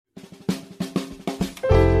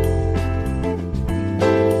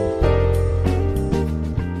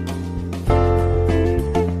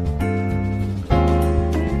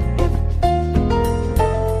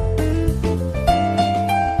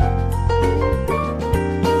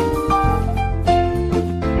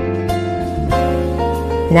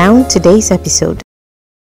Now, today's episode.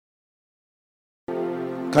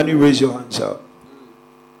 Can you raise your hands up?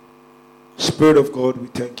 Spirit of God, we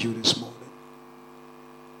thank you this morning.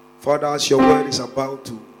 Father, as your word is about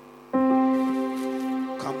to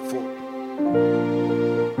come forth,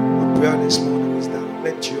 my prayer this morning is that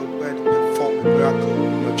let your word perform a miracle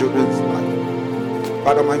in your children's life.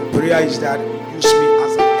 Father, my prayer is that use me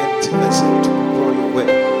as an empty vessel to pour your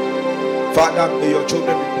word. Father, may your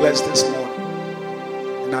children be blessed this morning.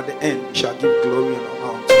 And at the end, we shall give glory and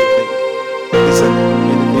honor unto your name. This is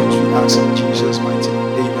many things we ask in Jesus' mighty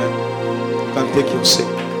name. Amen. You can take your seat.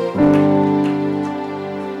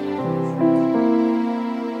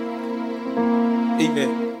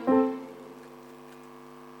 Amen.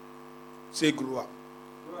 Say, grow up.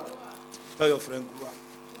 Tell your friend, grow up.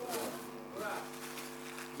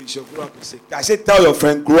 Please, you grow up and say, I said, tell your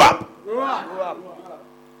friend, grow up. Grow up.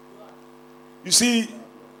 You see,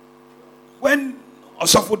 when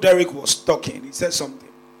Osofo Derek was talking, he said something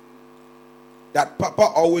that Papa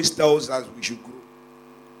always tells us we should grow.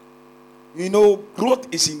 You know, growth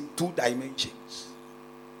is in two dimensions.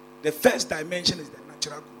 The first dimension is the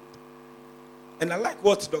natural growth. And I like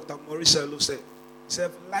what Dr. Maurice Elo said. He said,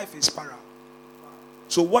 life is para.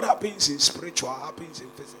 So what happens in spiritual happens in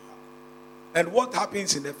physical. And what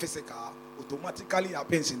happens in the physical automatically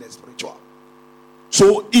happens in the spiritual.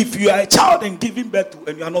 So if you are a child and giving birth to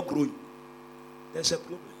and you are not growing, there's a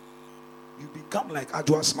problem. You become like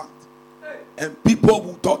Ajwa Smart. And people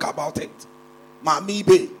will talk about it. Mami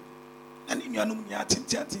be. And in your name, you are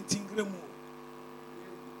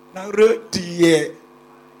now ready.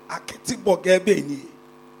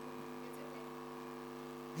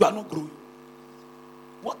 You are not growing.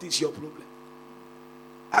 What is your problem?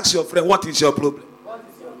 Ask your friend, what is your problem?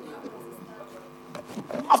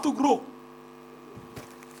 You have to grow.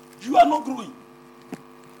 You are not growing.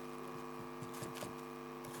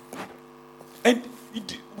 And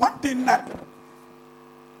one thing that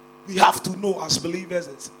we have to know as believers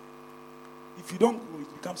is if you don't grow,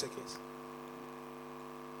 it becomes a curse.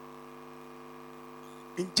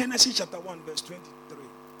 In Genesis chapter 1, verse 23.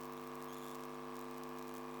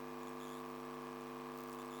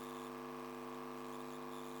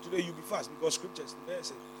 Today you be fast because scriptures there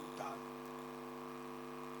say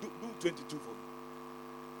do 22 for me.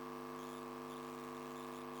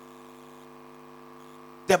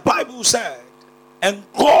 The Bible said, and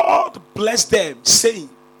God blessed them, saying,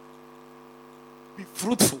 be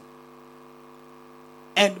fruitful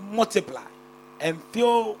and multiply and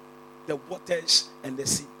fill the waters and the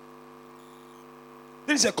sea.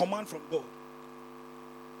 There is a command from God.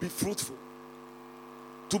 Be fruitful.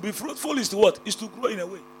 To be fruitful is to what? Is to grow in a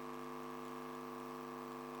way.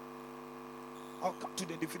 I'll come to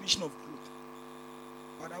the definition of growth.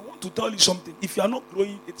 But I want to tell you something. If you are not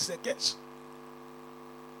growing, it's a curse.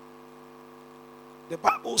 The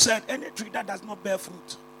Bible said any tree that does not bear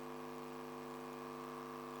fruit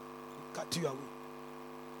will cut you away.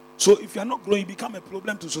 So if you are not growing, you become a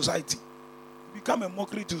problem to society. You become a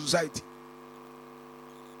mockery to society.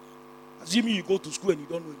 Assuming you go to school and you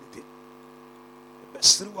don't know anything. The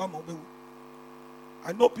best 3 1 moment.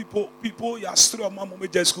 I know people you are 3 1 moment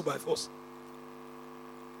just school by force.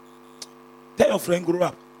 Tell your friend, grow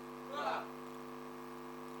up.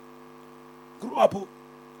 Grow up.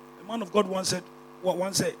 The man of God once said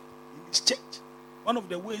in his church, one of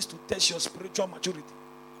the ways to test your spiritual maturity.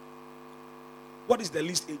 What is the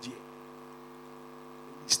least age here?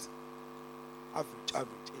 The least. Average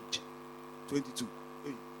age. 22.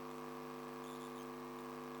 Hey.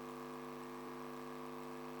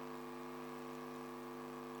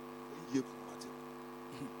 Yeah.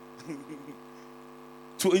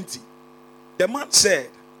 20. The man said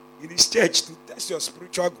in his church to test your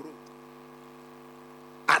spiritual growth.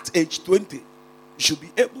 At age 20, you should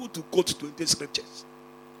be able to quote 20 scriptures.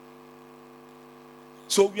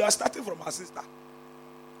 So we are starting from our sister.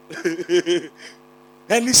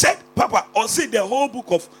 And he said, Papa, or see the whole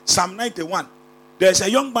book of Psalm 91. There's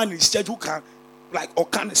a young man in his church who can, or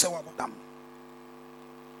can say what about them.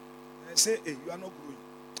 I say, hey, you are not growing.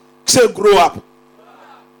 Say, grow up. You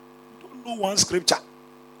don't know one scripture.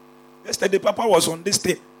 Yesterday, Papa was on this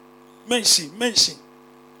thing. Mention.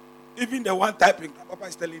 Even the one typing, Papa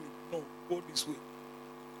is telling him, no, go this way.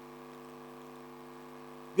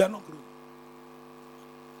 We are not growing.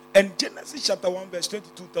 And Genesis chapter 1 verse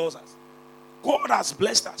 22 tells us, God has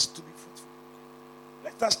blessed us to be fruitful.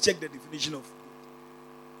 Let us check the definition of fruit.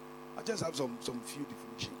 I just have some few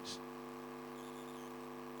definitions.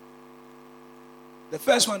 The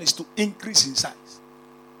first one is to increase in size.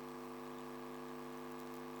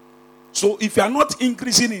 So if you are not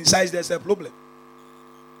increasing in size, there's a problem.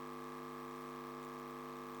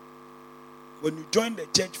 When you joined the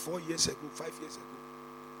church 4 years ago, 5 years ago,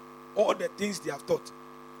 all the things they have taught,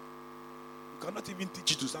 you cannot even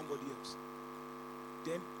teach it to somebody else.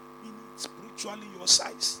 Then, spiritually, your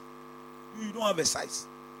size. You don't have a size.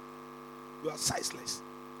 You are sizeless.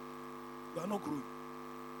 You are not growing.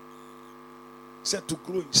 He said to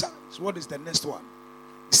grow in size. What is the next one?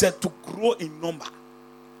 He said to grow in number.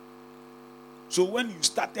 So when you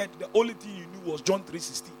started, the only thing you knew was John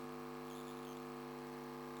 3:16.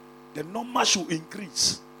 The number should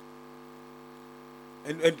increase.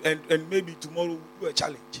 And maybe tomorrow we'll do a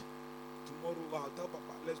challenge. Tomorrow I'll tell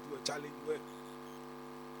Papa, let's do a challenge where we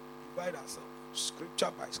divide ourselves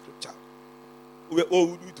scripture by scripture.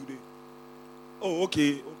 We'll do it today. Oh,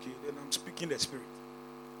 okay. Then I'm speaking the spirit.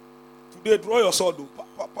 Today, draw your sword.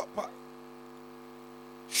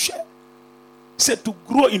 Share. Said to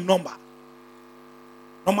grow in number.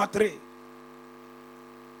 Number 3,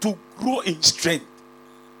 to grow in strength.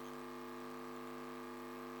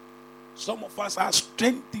 Some of us, our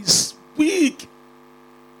strength is weak.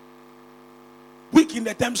 Weak in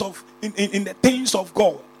the terms of in the things of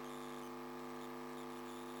God.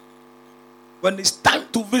 When it's time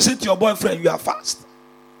to visit your boyfriend, you are fast.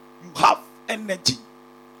 You have energy.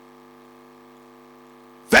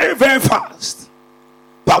 Very, very fast.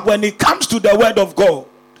 But when it comes to the word of God,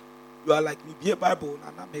 you are like me, Bible,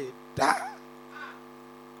 and I'm a dad.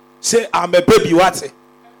 Say, I'm a baby, what?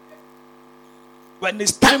 When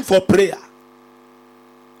it's time for prayer,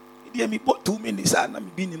 2 minutes,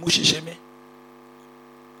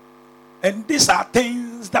 and these are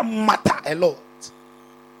things that matter a lot.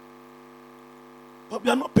 But we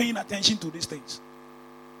are not paying attention to these things.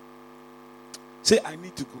 Say, I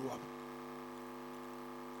need to grow up.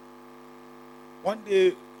 One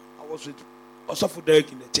day, I was with Osofo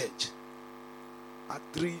Derek in the church. At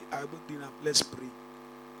 3, I woke dinner. Let's pray.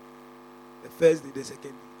 The first day, the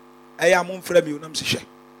second day. I am on frame you. I'm saying,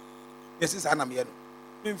 yes, it's an amiano.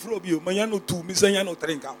 I'm from you. My no 2, Miss Yano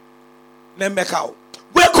drink out. Let me out.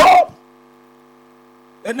 Wake up.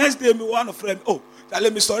 The next day, me want a friend. Oh, tell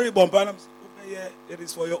me sorry, Bombanam. Yeah, it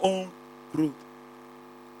is for your own growth.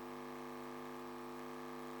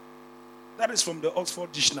 That is from the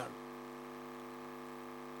Oxford Dictionary.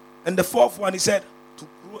 And the 4th one, he said, to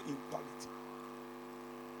grow in quality.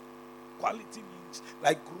 Quality means,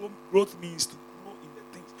 like growth means to grow in the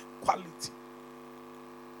things. Quality.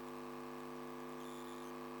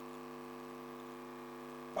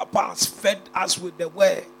 Papa has fed us with the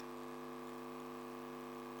word.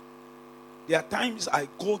 There are times I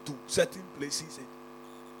go to certain places and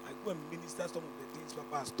I go and minister some of the things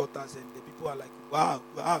Papa has taught us, and the people are like, wow.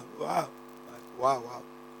 Like, wow.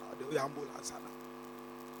 The way humble us.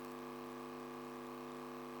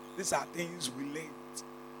 These are things we learned. We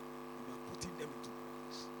are putting them into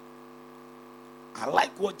practice. I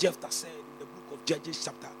like what Jephthah said in the book of Judges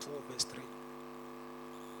chapter 12 verse 3.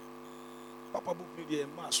 Papa book media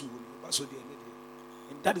and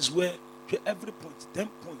that is where every point, 10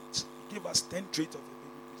 points, he gave us 10 traits of a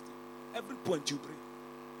baby Christian. Every point you bring.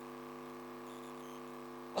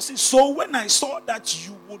 I said, so when I saw that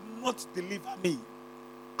you would not deliver me,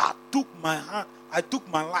 I took my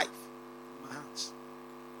life in my hands.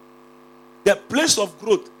 The place of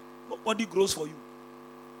growth, nobody grows for you.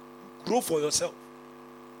 You grow for yourself.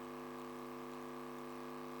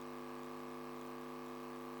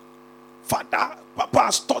 Father, Papa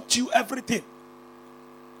has taught you everything.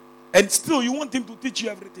 And still you want him to teach you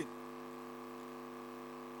everything.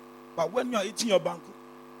 But when you are eating your banku,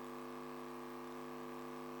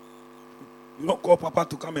 you don't call Papa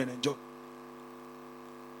to come and enjoy.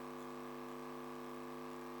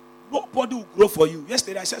 Nobody will grow for you.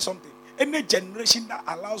 Yesterday I said something. Any generation that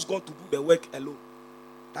allows God to do the work alone,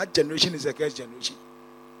 that generation is a cursed generation.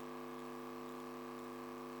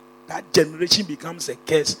 That generation becomes a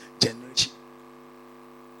cursed generation.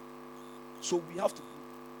 So we have to do.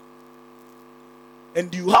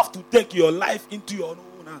 And you have to take your life into your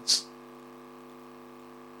own hands.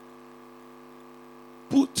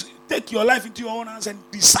 Take your life into your own hands and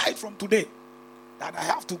decide from today that I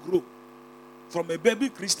have to grow from a baby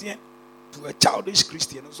Christian to a childish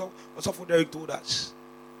Christian. Also for Derek told us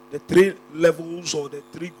the 3 levels or the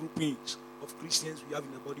 3 groupings of Christians we have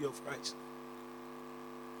in the body of Christ.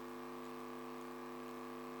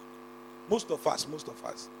 Most of us,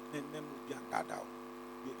 men will be under down.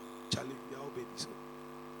 Challenge, we are all babies.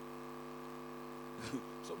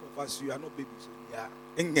 Some of us, you are not babies.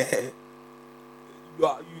 You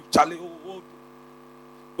Charlie.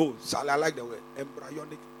 Charlie, I like the word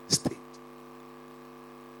embryonic state.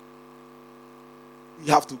 We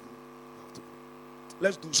have to go.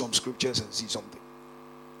 Let's do some scriptures and see something.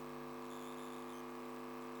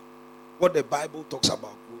 what the Bible talks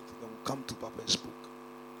about growth, then we'll come to Papa's book.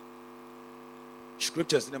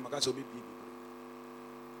 Scriptures in the Magazo be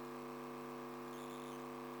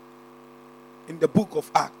in the book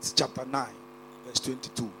of Acts, chapter 9, verse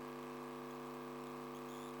 22.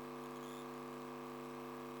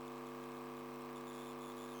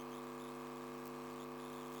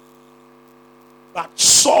 But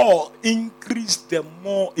Saul increased the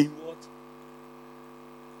more in what?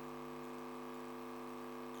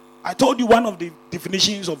 I told you one of the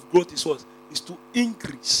definitions of growth is what? Is to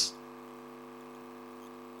increase.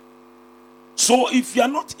 So if you are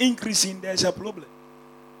not increasing, there's a problem.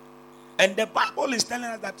 And the Bible is telling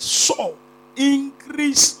us that Saul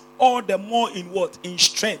increased all the more in what? In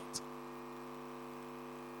strength.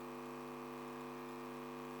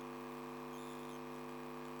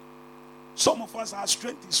 Some of us, our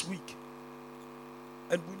strength is weak.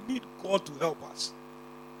 And we need God to help us.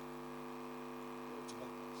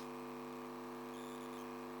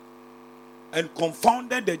 And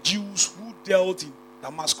confounded the Jews who dealt in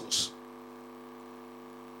Damascus.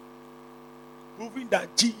 Proving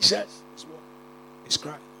that Jesus is what? Is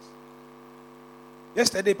Christ.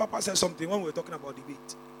 Yesterday, Papa said something when we were talking about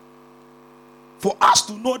debate. For us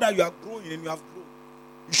to know that you are growing and you have grown,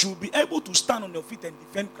 you should be able to stand on your feet and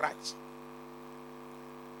defend Christ.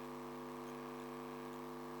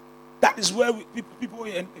 That is where people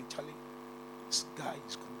and Charlie, this guy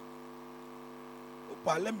is cool.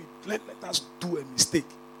 Opa, let us do a mistake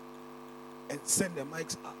and send the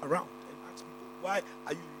mics around and ask people, why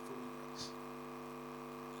are you following us?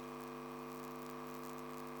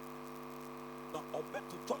 Now, I bet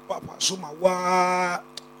to talk Papa Suma wa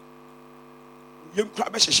you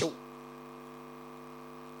crab show.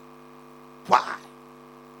 Why?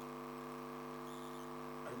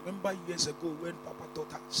 I remember years ago when Papa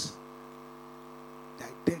taught us the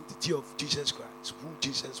identity of Jesus Christ, who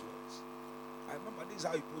Jesus was. I remember this is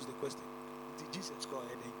how he posed the question. Did Jesus go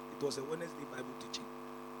ahead? It was a Wednesday Bible teaching.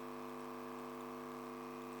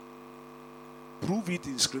 Prove it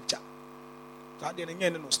in scripture. Prove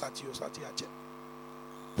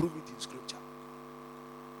it in scripture.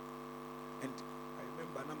 And I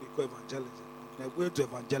remember now we go evangelism. On the way to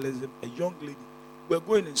evangelism, a young lady, we're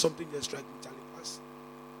going in something just striking Charlie pass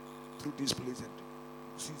through this place and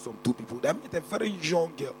see some two people. They met a very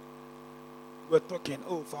young girl. We're talking,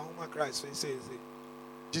 oh, for whom Christ says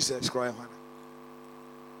Jesus Christ.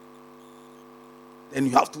 Then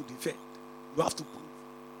you have to defend. You have to prove.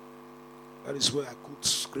 That is where I quote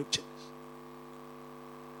scriptures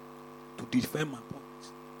to defend my point.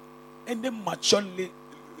 And then mature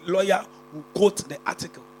lawyer will quote the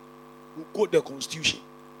article, will quote the constitution.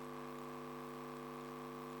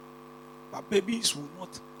 But babies will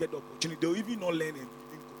not get the opportunity. They will even not learn and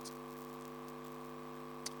even quote.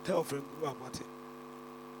 Tell a friend about it.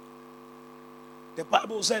 The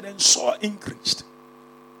Bible said, and Saul increased.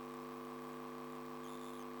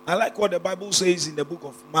 I like what the Bible says in the book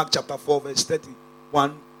of Mark chapter 4 verse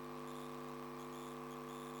 31.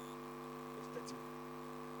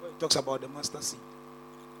 Where it talks about the mustard seed.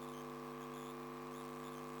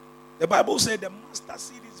 The Bible said the mustard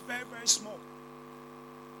seed is very, very small.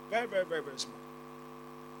 Very, very, very, very small.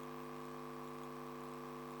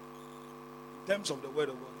 In terms of the word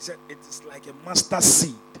of God, he said it is like a mustard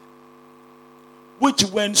seed, which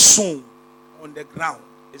when sown on the ground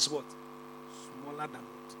is what? Smaller than what?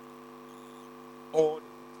 All.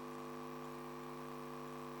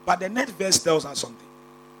 But the next verse tells us something.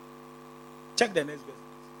 Check the next verse.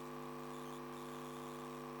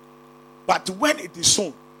 But when it is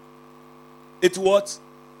sown, it what?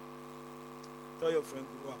 Tell your friend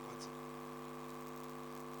grow up.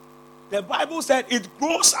 The Bible said it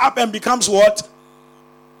grows up and becomes what?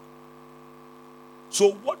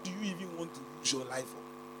 So what do you even want to use your life for?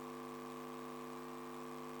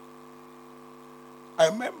 I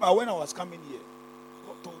remember when I was coming here,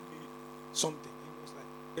 God told me something. He was like,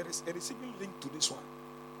 there is a receiving link to this one.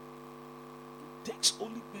 It takes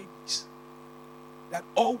only babies that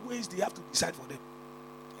always they have to decide for them.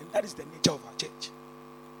 And that is the nature of our church.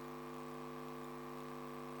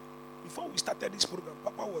 Before we started this program,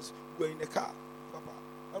 we were in the car. Papa,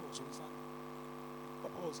 that was on Sunday.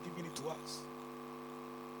 Papa was giving it to us.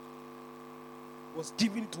 Was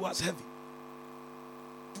giving it to us heavy.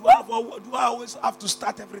 Do I always have to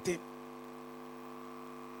start everything?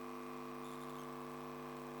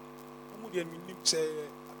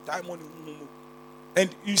 And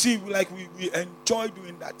you see, like we enjoy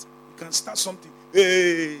doing that. We can start something.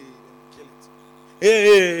 Hey, then we'll kill it.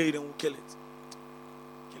 Hey, then we'll kill it.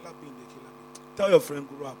 Killer being the killer being. Tell your friend,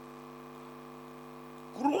 grow up.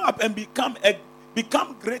 Grow up and become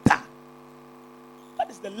greater. That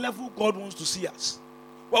is the level God wants to see us.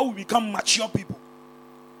 Where we become mature people,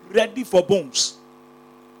 ready for bones.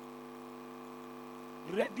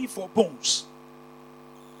 Ready for bones.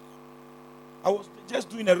 I was just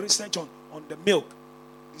doing a research on the milk,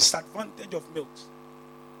 disadvantage of milk.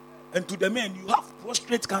 And to the men, you have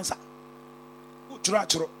prostate cancer.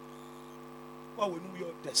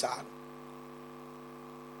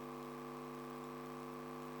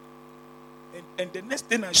 And the next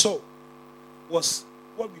thing I saw was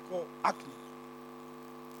what we call acne.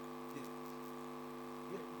 Yeah,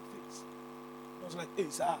 face. I was like, hey,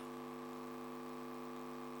 sir.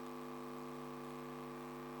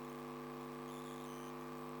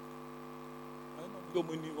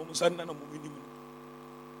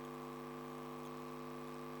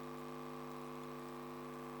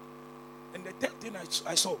 And the third thing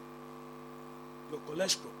I saw, your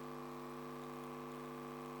cholesterol.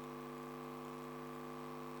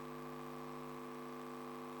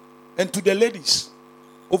 And to the ladies,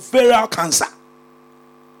 ovarian cancer.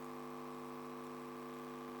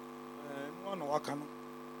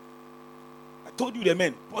 I told you the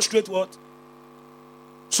men, prostrate what?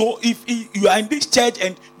 So if you are in this church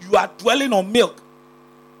and you are dwelling on milk,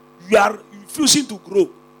 you are refusing to grow.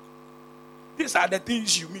 These are the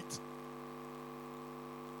things you meet.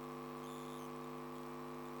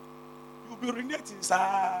 You'll be urinating,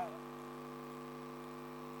 sir.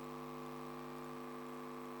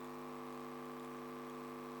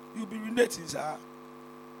 You'll be urinating, sir.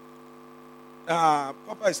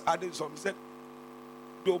 Papa is adding something. He said,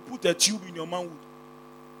 they'll put a tube in your manhood.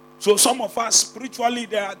 So some of us, spiritually,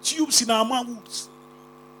 there are tubes in our manhoods.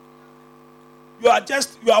 You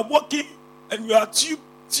are walking and you are tube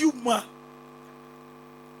man.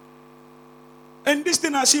 And this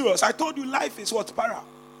thing is serious. I told you life is what? Para.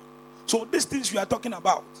 So these things we are talking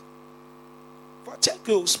about. For check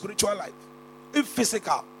your spiritual life. If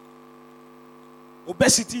physical.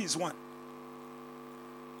 Obesity is one.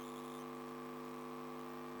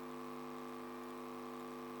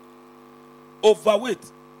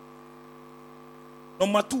 Overweight.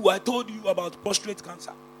 Number 2, I told you about prostate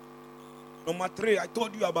cancer. Number 3, I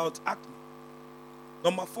told you about acne.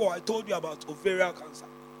 Number 4, I told you about ovarian cancer.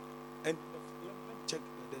 And let me check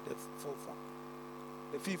the fourth one.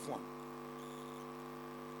 The fifth one.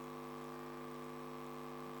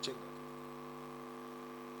 Check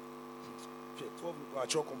that. 12 I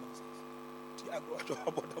show common sense. I go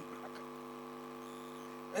about them.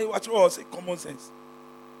 Hey, watch what I say common sense.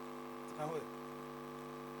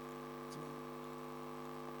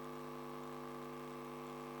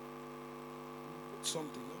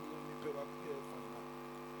 Something. Let me pay back here for now.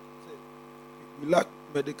 We lack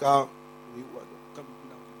medical. We come in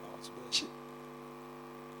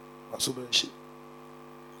shit.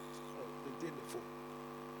 Maintain the phone.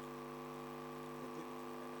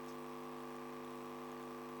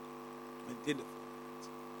 Maintain the phone.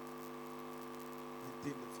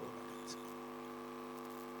 Maintain the phone.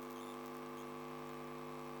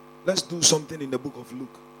 Let's do something in the book of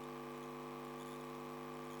Luke.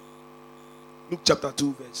 Luke chapter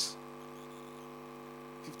 2, verse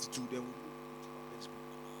 52. Then we move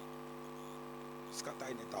to scatter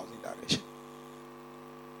in 1,000 directions.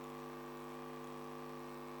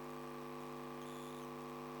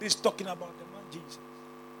 This is talking about the man Jesus.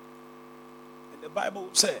 And the Bible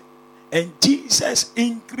said, and Jesus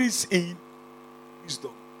increased in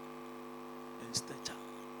wisdom and stature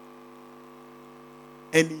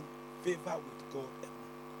and in favor with God.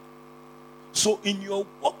 So in your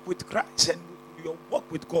walk with Christ and your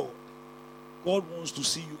walk with God, God wants to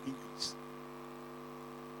see you increase.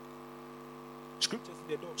 Scriptures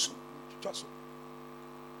in the door, so trust.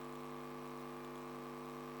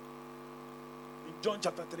 In John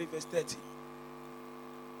chapter 3, verse 30, it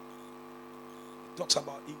talks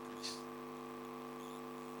about increase.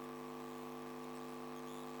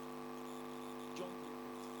 John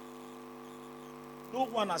 3, no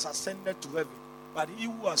one has ascended to heaven, but he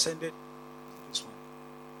who ascended is this one.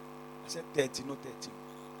 I said 30, not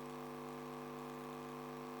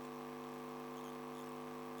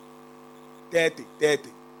 30.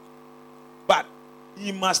 $30. But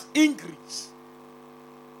he must increase.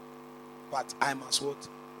 But I must what?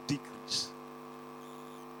 Decrease.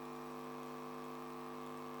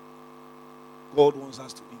 God wants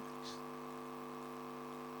us to increase.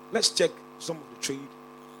 Let's check some of the trade.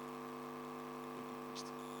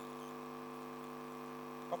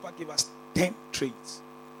 Papa gave us 10 trades.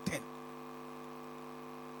 10.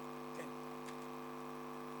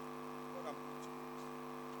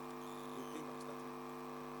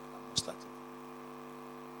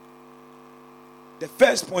 The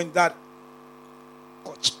first point that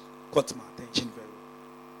caught my attention very well.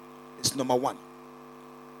 is number one.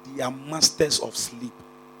 They are masters of sleep.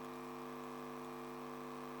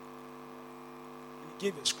 He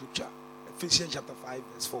gave a scripture, Ephesians chapter 5,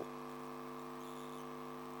 verse 4.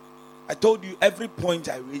 I told you every point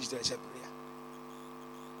I raised there is a prayer.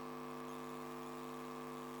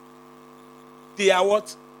 They are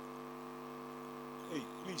what? Hey,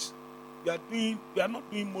 please. We are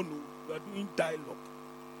not doing mono, we are doing dialogue.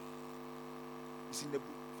 It's in the book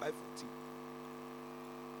 514.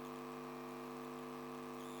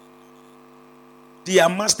 They are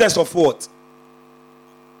masters of what?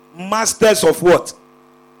 Masters of what?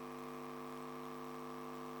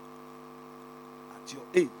 At your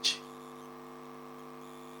age.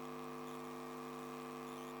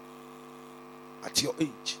 At your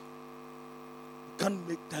age. You can't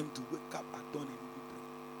make time to wake up at dawn and even pray.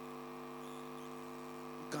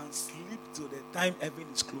 You can sleep till the time heaven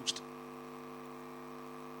is closed.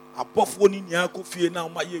 Above one in Yako fear now,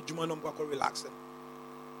 my year, Juman, relax them.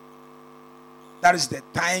 That is the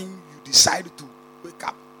time you decide to wake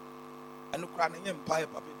up. And look around empire,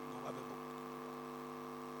 Papa.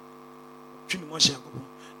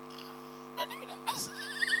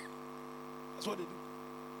 That's what they do.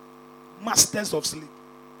 Masters of sleep.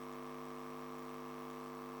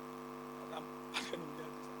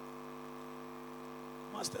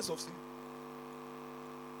 Masters of sleep.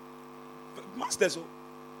 Masters of.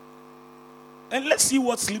 And let's see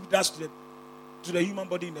what sleep does to the human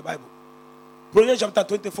body in the Bible. Proverbs chapter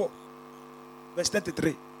 24, verse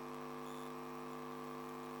 33.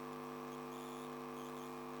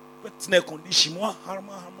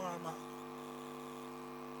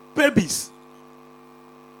 Babies.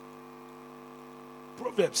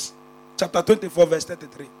 Proverbs chapter 24, verse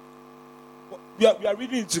 33. We are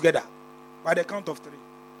reading it together by the count of 3.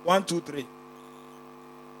 1, 2, 3.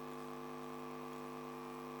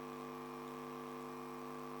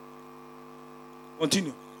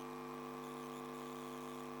 Continue.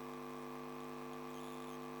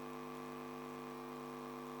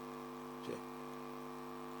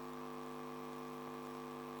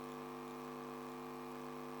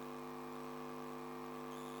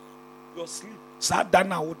 Your sleep.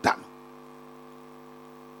 Sadana Udana.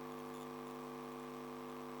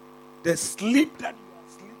 The sleep that you are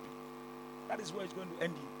sleeping, that is where it's going to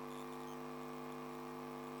end you.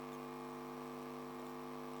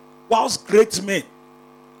 Whilst great men,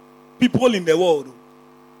 people in the world,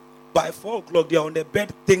 by 4 o'clock, they are on the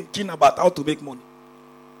bed thinking about how to make money.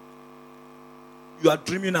 You are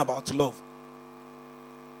dreaming about love.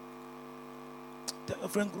 Tell your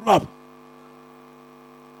friend, grow up.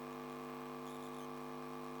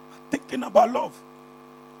 Thinking about love.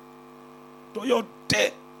 To your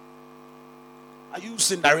day. Are you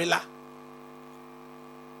Cinderella?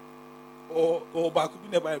 Or Bakubi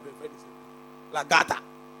never Lagata?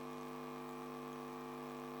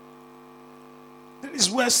 That is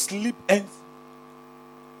where sleep ends.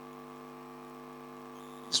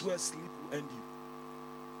 This is where sleep will end you.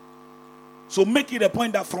 So make it a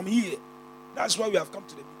point that from here, that's why we have come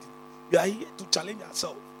to the meeting. We are here to challenge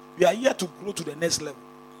ourselves. We are here to grow to the next level.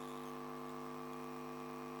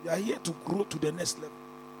 We are here to grow to the next level.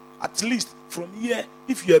 At least from here,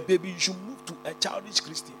 if you're a baby, you should move to a childish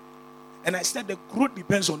Christian. And I said the growth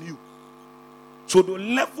depends on you. So the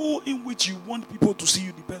level in which you want people to see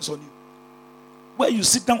you depends on you. Where you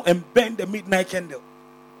sit down and burn the midnight candle,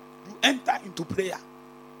 you enter into prayer.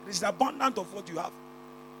 It is the abundance of what you have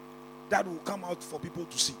that will come out for people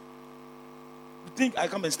to see. You think I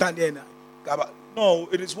come and stand here and no,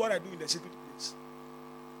 it is what I do in the secret place.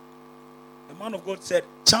 The man of God said,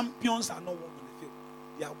 champions are not won on the field.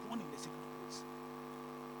 They are won in the secret place.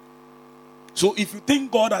 So if you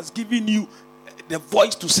think God has given you the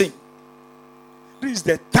voice to sing, this is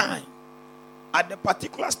the time. At the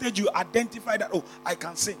particular stage you identify that, oh, I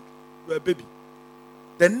can sing. You're a baby.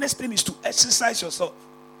 The next thing is to exercise yourself.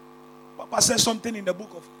 Papa said something in the book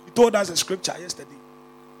of, he told us a scripture yesterday.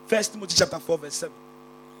 1 Timothy chapter 4 verse 7.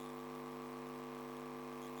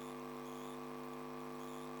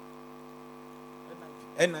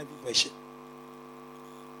 NIV version.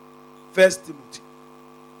 1 Timothy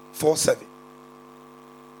 4 7.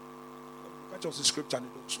 Catch us the scripture and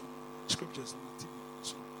the scriptures.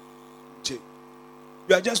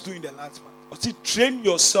 You are just doing the last part. But see, train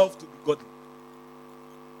yourself to be godly.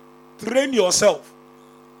 Train yourself.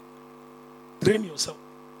 Train yourself.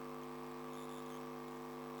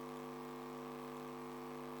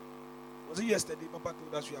 Was it yesterday Papa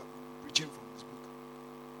told us we are preaching from his book?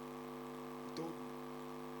 He told me,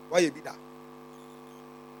 why you be that?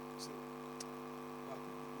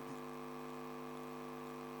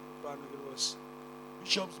 It was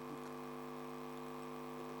Bishop's book.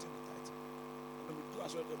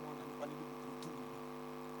 So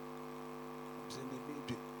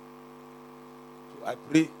I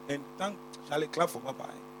pray and thank. Shall I clap for Papa?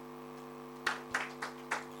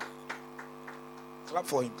 Clap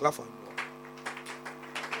for him. Clap for him.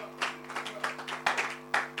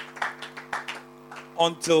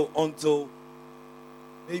 Until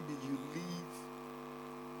maybe you leave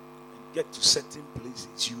and get to certain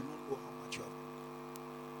places, you don't know how much you have.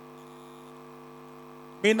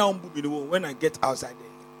 Me now, when I get outside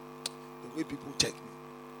there, the way people check me,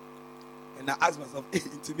 and I ask myself, hey,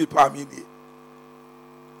 into me, power me,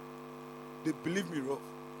 they believe me rough.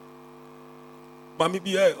 Mommy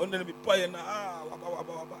be here, on the pie and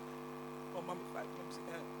waba. Oh, mommy 5 times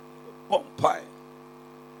bomb pie.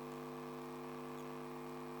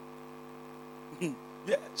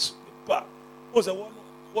 Yes, but was a one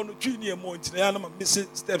or 2 year more into the animal missing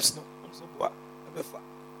steps. No,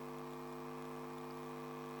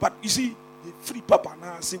 but you see, the free Papa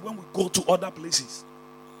now say when we go to other places,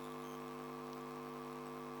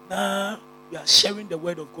 now we are sharing the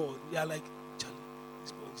word of God. We are like, Charlie,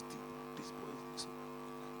 this boy is deep, this boy is this.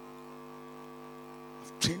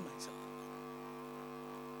 I've trained myself.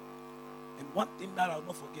 And one thing that I'll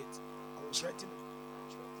not forget, I was writing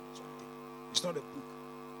something. It's not a book.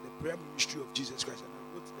 The prayer ministry of Jesus Christ. And I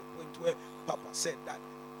got to the point where Papa said that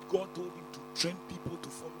God told him to train people to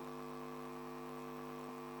follow.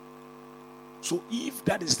 So if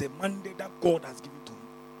that is the mandate that God has given to him,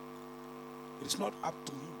 it is not up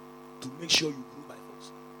to him to make sure you grow by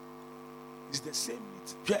force. It's the same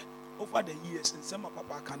need. Over the years, in some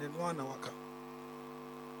Papa can and one waka.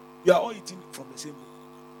 You are all eating from the same bowl.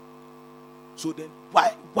 So then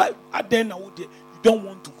why then out there you don't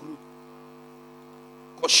want to grow?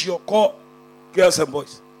 Because you're called girls and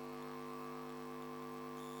boys.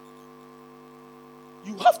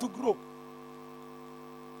 You have to grow.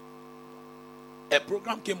 A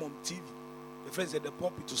program came on TV. The friend said the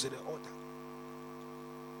pulpit to say the altar.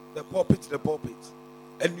 The pulpit.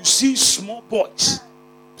 And you see small boys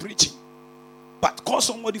preaching. But call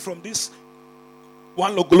somebody from this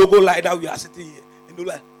one logo like that we are sitting here. And they're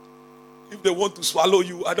like, if they want to swallow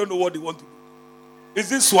you, I don't know what they want to do.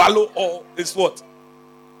 Is it swallow or is what?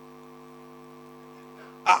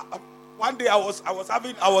 One day I was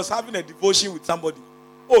having a devotion with somebody.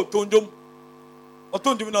 Oh, Tonjom. Oh,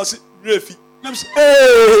 Tonjom now say, Refi. I'm saying,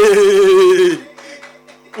 hey,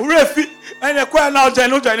 Refi. And the choir now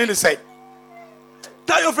joining the side.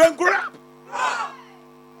 Tell your friend, grab.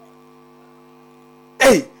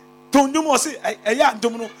 Hey, Tonjom was say, yeah,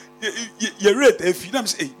 Tonjom, you read Refi. I'm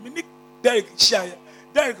saying, hey, Derek Shire,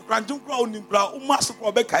 Derek Grantum Crown in Brown, Master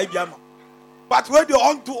Quebec Ibiama. But when you're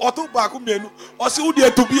on to Otto Bakumenu, or see who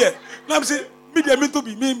there to be here. I'm saying, media meant to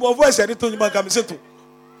be me, my voice, I told you, my camiseta.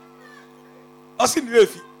 I see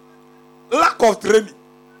Refi. Lack of training.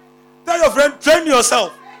 Tell your friend, train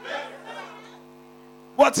yourself.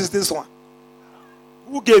 What is this one?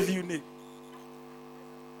 Who gave you name?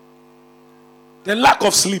 The lack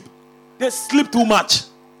of sleep. They sleep too much.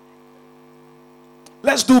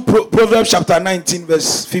 Let's do Proverbs chapter 19,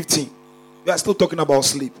 verse 15. We are still talking about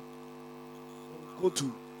sleep. Go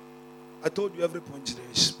to. I told you every point there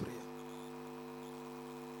is prayer.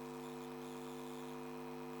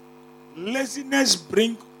 Laziness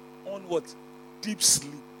bring on what? Deep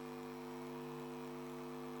sleep.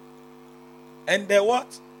 And the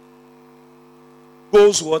what?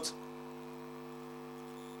 Goes what?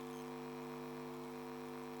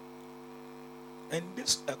 And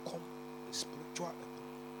this spiritual.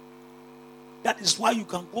 That is why you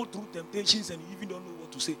can go through temptations and you even don't know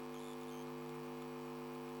what to say.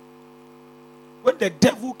 When the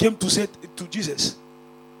devil came to say to Jesus,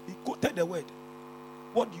 he quoted the word.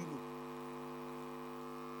 What do you know?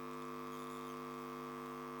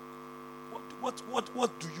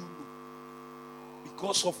 What do you know?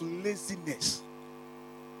 Because of laziness.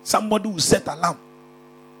 Somebody will set alarm.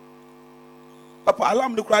 Papa,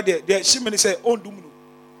 alarm the crowd there. She may say, "Oh, do me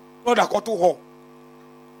no, that got to home."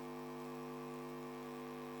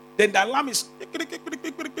 Then the alarm is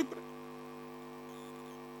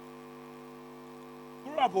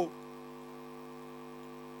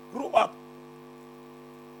grow up.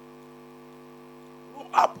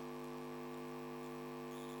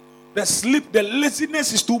 The sleep, the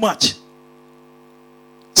laziness is too much.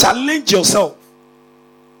 Challenge yourself.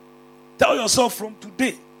 Tell yourself from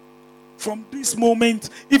today, from this moment,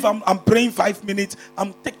 if I'm praying 5 minutes,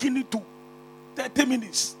 I'm taking it to 30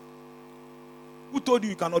 minutes. Who told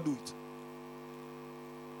you cannot do it?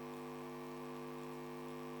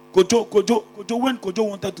 Kojo, when Kojo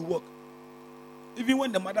wanted to work, even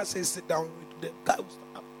when the mother says sit down, the guy will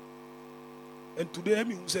stand up. And today,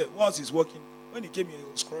 Emi will say, whilst he's working, When he came here, he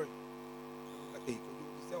was crying. Like, hey,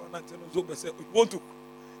 you want to?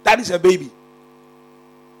 That is a baby.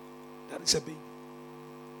 That is a baby.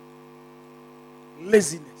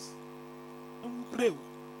 Laziness. And we pray.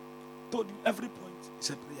 Told you every point is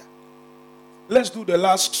a prayer. Let's do the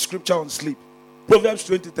last scripture on sleep. Proverbs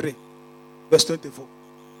 23, verse 24.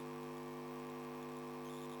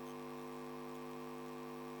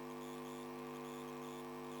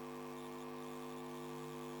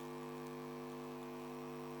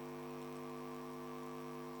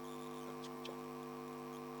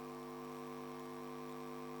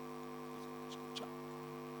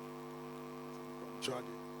 I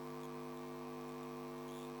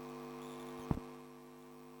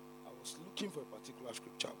was looking for a particular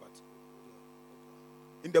scripture, but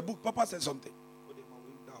in the book, Papa said something.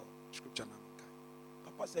 Scripture.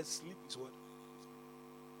 Papa said sleep is what?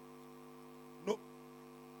 No.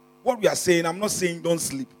 What we are saying, I'm not saying don't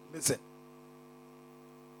sleep. Listen.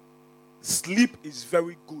 Sleep is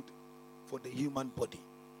very good for the human body.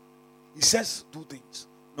 He says two things.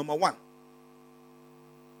 Number one,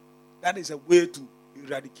 that is a way to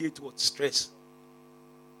eradicate what? Stress.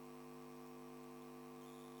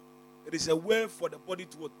 It is a way for the body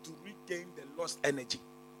to regain the lost energy.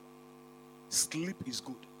 Sleep is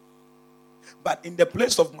good. But in the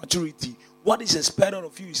place of maturity, what is expected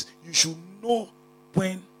of you is you should know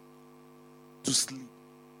when to sleep.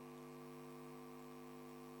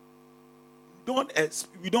 We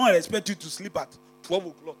don't expect you to sleep at 12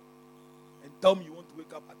 o'clock and tell me you want to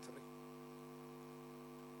wake up at 3.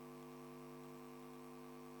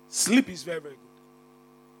 Sleep is very, very good.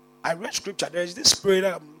 I read scripture. There is this spirit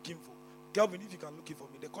that I'm looking for. Kelvin, if you can look it for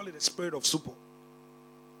me, they call it the spirit of super.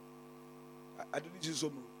 I don't need to use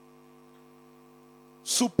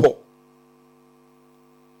super.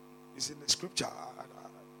 It's in the scripture.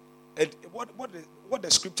 And what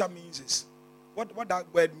the scripture means is, what that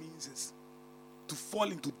word means is to fall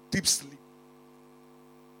into deep sleep.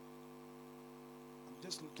 I'm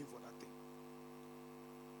just looking for that thing.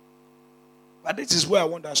 But this is where I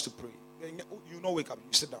want us to pray. You not wake up,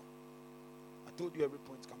 you sit down. I told you every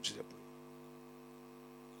point comes to the prayer.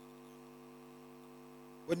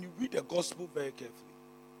 When you read the gospel very carefully,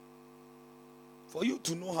 for you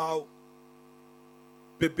to know how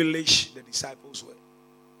babyish the disciples were,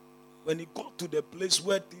 when he got to the place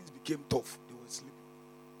where things became tough, they were sleeping.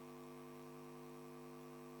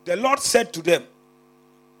 The Lord said to them,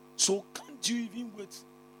 so can't you even wait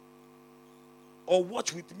or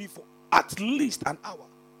watch with me for at least an hour?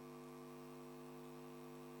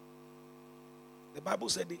 The Bible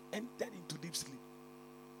said they entered into deep sleep.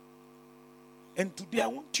 And today I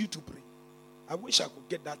want you to pray. I wish I could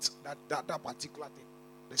get that particular thing,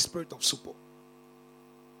 the spirit of super.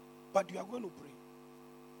 But you are going to pray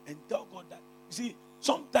and tell God that. You see,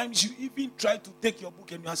 sometimes you even try to take your book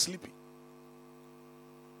and you are sleeping.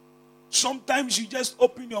 Sometimes you just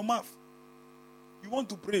open your mouth. You want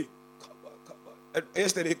to pray. And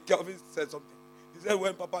yesterday, Kelvin said something. He said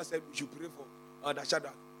when Papa said we should pray for the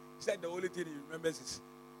Shadrach, he said the only thing he remembers is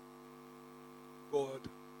God.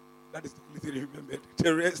 That is the only thing he remembered.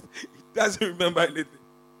 The rest, he doesn't remember anything.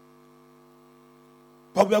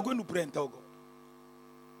 But we are going to pray and tell God,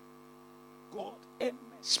 God, any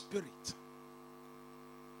spirit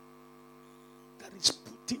that is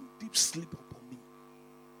putting deep sleep upon me,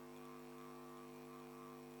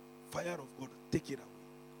 fire of God, take it away.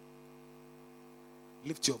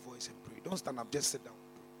 Lift your voice and pray. Don't stand up, just sit down.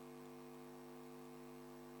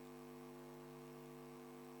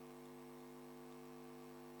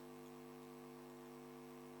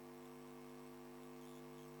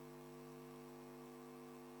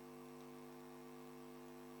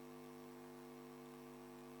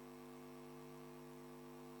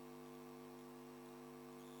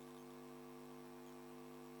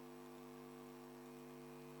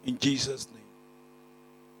 In Jesus' name.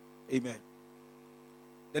 Amen.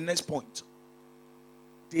 The next point.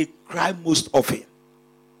 They cry most often.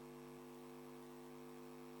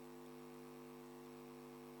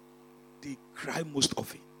 They cry most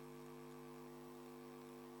often.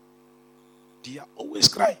 They are always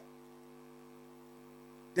crying.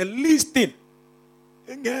 The least thing.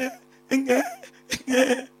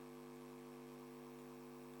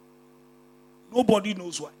 Nobody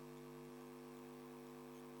knows why.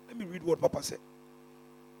 Let me read what Papa said.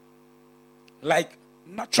 Like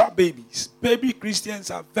natural babies, baby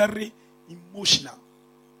Christians are very emotional.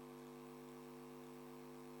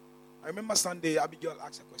 I remember Sunday, Abigail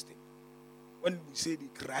asked a question. When we say they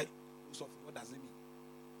cry, what does it mean?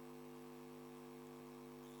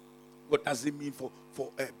 What does it mean for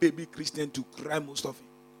a baby Christian to cry most often?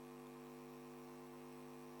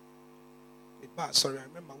 But sorry, I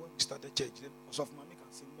remember when we started church, then Osofo Mami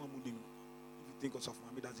can sing more Mudim. If you think Osofo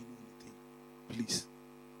Mami doesn't know anything, please.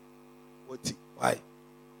 What? Why?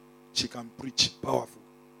 She can preach powerful.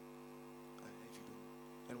 If you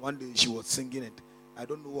don't. And one day she was singing and I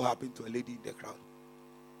don't know what happened to a lady in the crowd.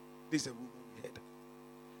 This is a woman we heard.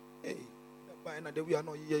 Hey, we are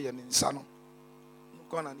not here in Sano.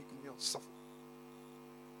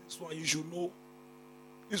 This one you should know.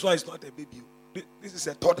 This one is not a baby. This is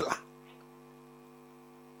a toddler.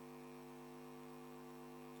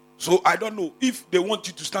 So I don't know if they want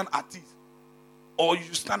you to stand at it or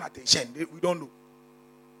you stand at attention. We don't know.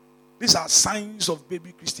 These are signs of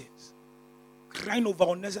baby Christians crying over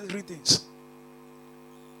unnecessary things.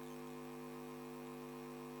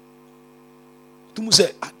 To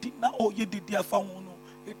say, I did not owe you the dear found.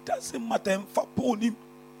 It doesn't matter.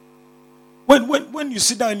 When you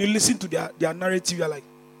sit down and you listen to their narrative, you're like,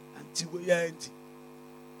 Auntie, where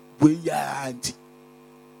you auntie?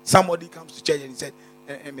 Somebody comes to church and he said,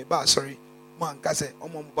 sorry, man,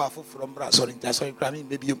 from sorry, crying,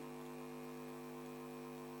 maybe you.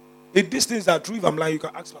 If these things are true, if I'm lying, you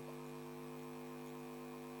can ask Papa.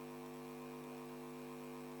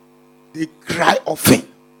 They cry often.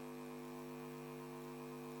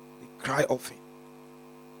 They cry often.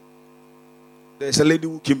 There's a lady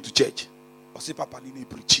who came to church. I say, Papa, need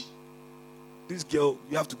preaching. This girl,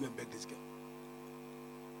 you have to go and beg this girl.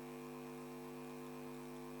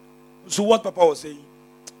 So what Papa was saying,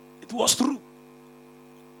 it was true.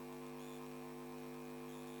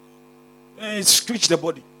 It scratched the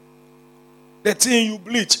body. The thing you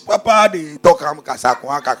bleach, Papa, they talk,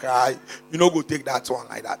 you know, go take that one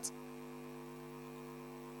like that.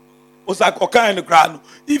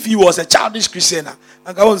 If he was a childish Christian,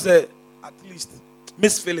 and I was at least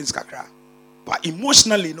miss feelings kakra. But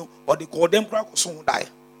emotionally, you know, or they call them crack or soon die.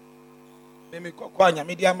 Maybe Kwanya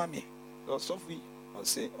media mammy. Or Sophie, or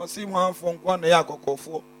see one from one yako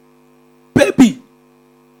for baby.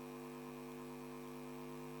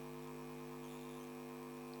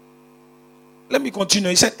 Let me continue.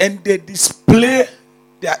 He said, and they display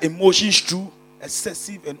their emotions through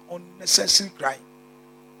excessive and unnecessary crying.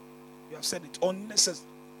 You have said it, unnecessary.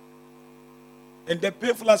 And the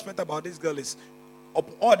painful aspect about this girl is,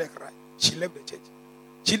 upon all the cry, she left the church.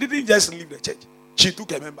 She didn't just leave the church. She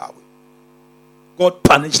took a member away. God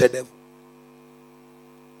punished the devil.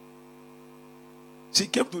 She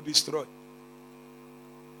came to destroy.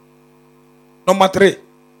 Number 3.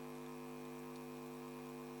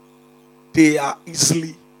 They are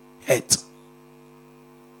easily hurt.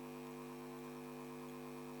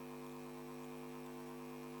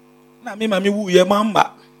 Na me mami wu ye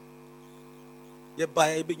mamba. Ye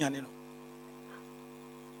bae be nyane no.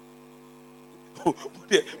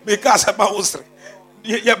 Because about usre.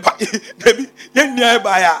 Ye ba debi ye nia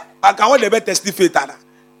ba ya. Aka wo de be testify tana.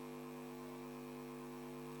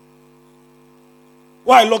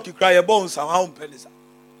 Why lucky cry your bones and how penisa.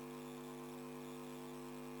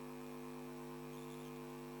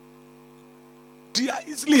 They are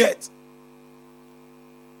easily hurt.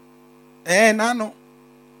 Nano.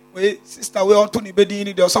 Wait, sister, we ought to be in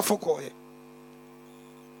the Sophoco.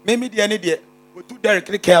 Maybe the any day. Go to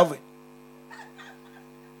Derek Calvin.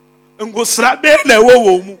 And go slap there.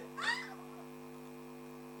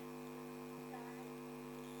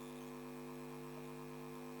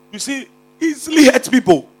 You see, easily hurt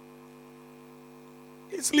people.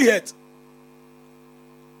 Easily hurt.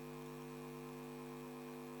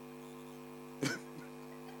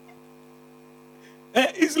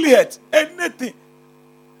 Easily hurt. Anything.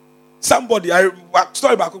 Somebody, I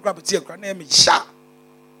story about Kukrapati, name is Sha.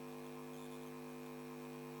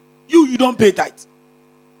 You don't pay tithe.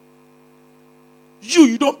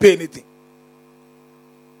 You don't pay anything.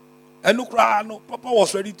 And no, Papa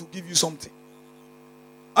was ready to give you something.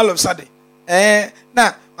 All of a sudden,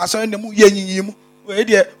 now I saw in the movie,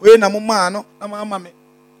 we na mama,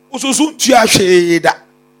 also soon that.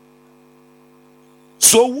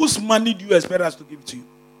 So whose money do you expect us to give to you?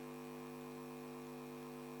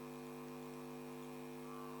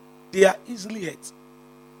 They are easily hurt.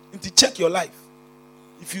 And to check your life.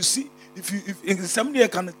 If you see, if somebody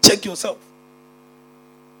can check yourself.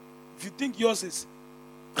 If you think yours is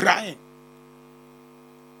crying.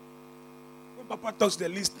 When Papa talks the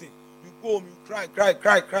listening, you go home, you cry.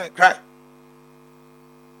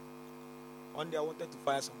 One day I wanted to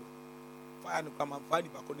fire somebody. Fire no come and fire the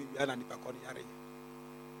bakoni and the bakoni yare.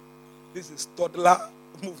 This is toddler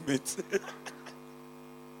movement.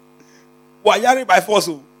 Why yare by force?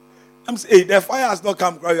 I'm saying, hey, the fire has not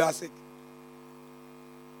come, cry, you are sick.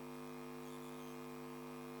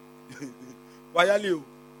 Why are you?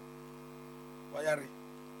 Why are you?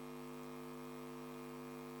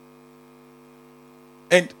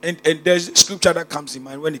 And there's a scripture that comes in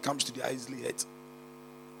mind when it comes to the easily hurt.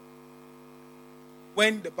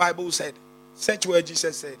 When the Bible said, such where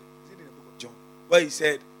Jesus said, is it in the book of John, where he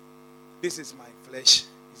said, this is my flesh,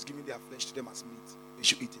 he's giving their flesh to them as meat, they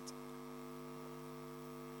should eat it.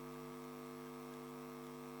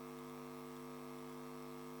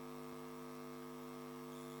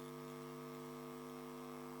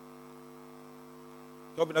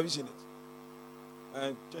 Robin, have you seen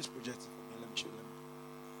it? Just project it for me. Let me show you. Let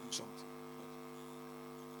me do something.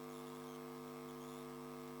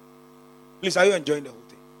 Please, are you enjoying the whole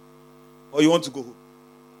thing? Or you want to go home?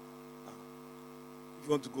 If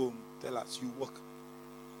you want to go home, tell us. You walk.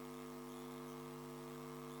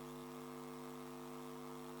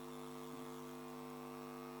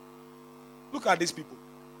 Look at these people.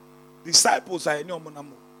 Disciples are any.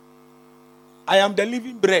 I am the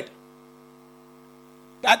living bread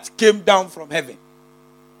that came down from heaven.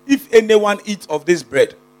 If anyone eats of this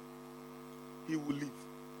bread, he will live.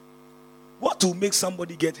 What will make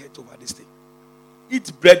somebody get hurt over this thing?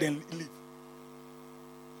 Eat bread and live.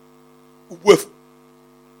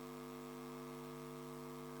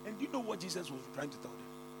 And you know what Jesus was trying to tell them?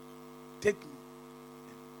 Take me.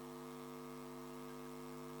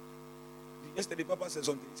 Yesterday, Papa said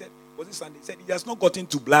something. He said, was it Sunday? He said, he has not gotten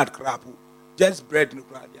to blood crap. Just bread and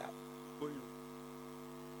crap. Yeah.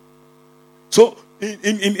 So,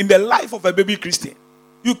 in the life of a baby Christian,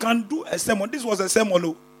 you can do a sermon. This was a sermon.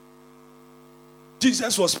 No?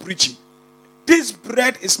 Jesus was preaching. This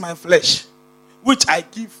bread is my flesh, which I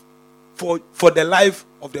give for the life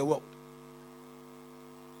of the world.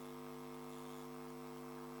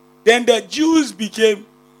 Then the Jews became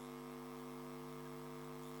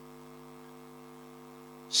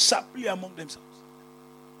sharply among themselves.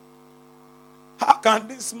 How can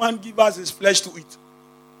this man give us his flesh to eat?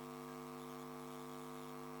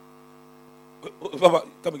 Papa,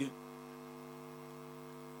 come again.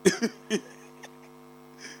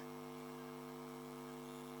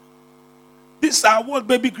 These are what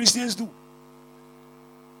baby Christians do.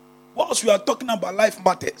 Whilst we are talking about life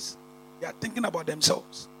matters, they are thinking about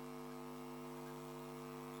themselves.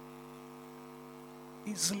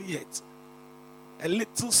 Easily hurt. A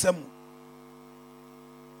little sermon.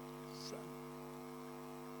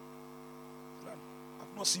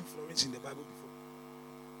 I've not seen Florence in the Bible before.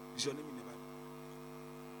 Is your name in the Bible?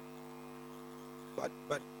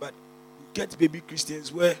 But you get baby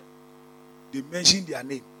Christians where they mention their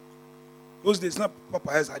name. Those days, not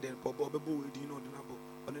Papa has had a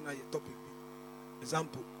topic.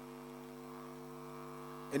 Example.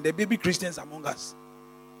 And the baby Christians among us,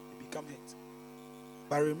 they become hurt.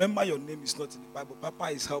 But remember, your name is not in the Bible. Papa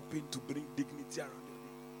is helping to bring dignity around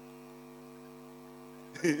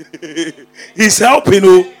your name. He's helping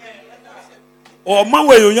you. Or man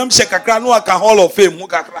where you young shekakra no aka hall of fame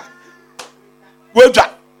mukakra. Wodwa.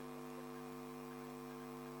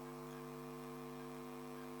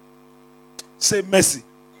 Say mercy.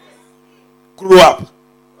 Grow up.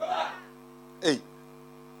 Hey.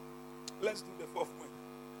 Let's do the fourth point.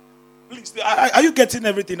 Please, are you getting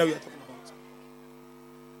everything that we are talking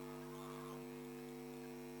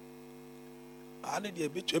about? I need a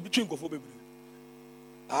bit.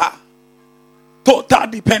 Total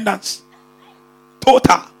dependence.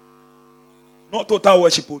 Total. Not total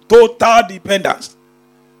worship. Total dependence.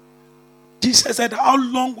 Jesus said, how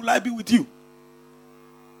long will I be with you?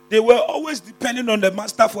 They were always depending on the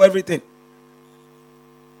master for everything.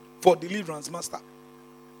 For deliverance, master.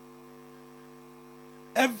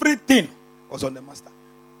 Everything was on the master.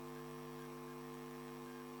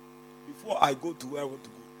 Before I go to where I want to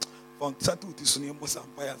go,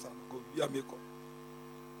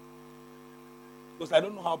 because I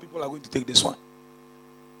don't know how people are going to take this one.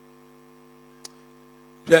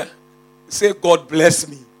 Yeah. Say, God bless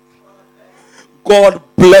me. God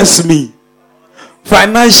bless me.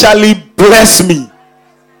 Financially bless me.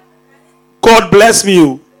 God bless me.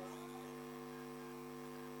 You.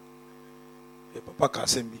 Hey, Papa can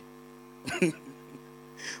send me.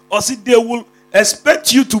 Or see, they will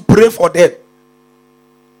expect you to pray for them.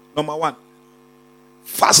 Number one,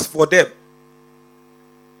 fast for them.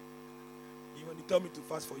 When you tell me to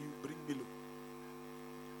fast for you, bring below.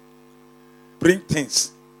 Bring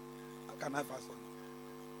things. How can I fast for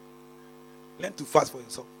you? Learn to fast for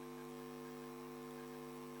yourself.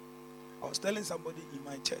 I was telling somebody in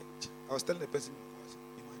my church. I was telling a person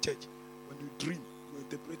in my church, when you dream, you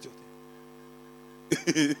interpret your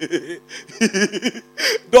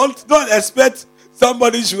thing. Don't expect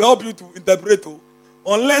somebody should help you to interpret,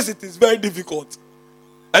 unless it is very difficult.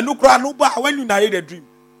 And when you narrate a dream,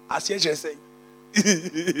 as you say,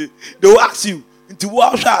 they will ask you, into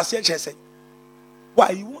what shall I say?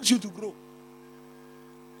 Why? He wants you to grow.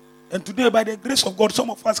 And today, by the grace of God, some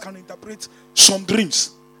of us can interpret some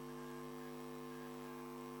dreams.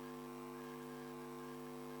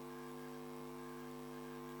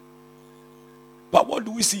 But what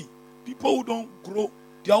do we see? People who don't grow,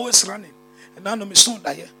 they're always running. And now, no, son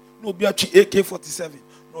that here. No, be a AK-47.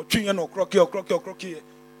 No, tree, no, crocky.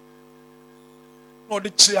 No, the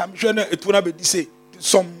tree, I'm sure it will not be this.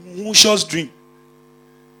 Some malicious dream.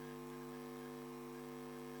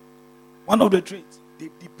 One of the traits, they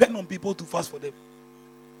depend on people to fast for them.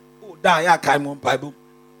 Oh, that I can't on Bible.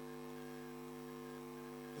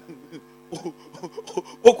 Oh,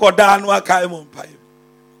 Kodan, I can't on Bible.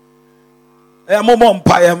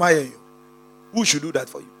 Who should do that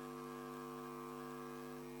for you?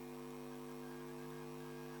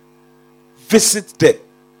 Visit them.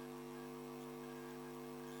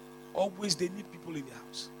 Always they need people in the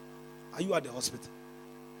house. Are you at the hospital?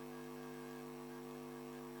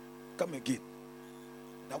 Come again.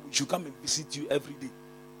 That we should come and visit you every day.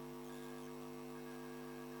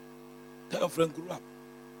 Tell your friend, grow up.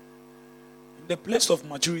 In the place of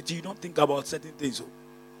maturity, you don't think about certain things.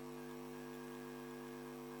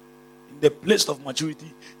 In the place of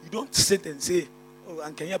maturity, you don't sit and say, oh,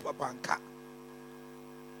 and can you papa and car?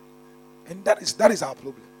 And that is our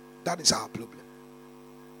problem. That is our problem.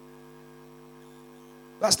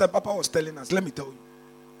 Last time Papa was telling us, let me tell you.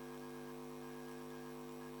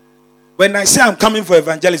 When I say I'm coming for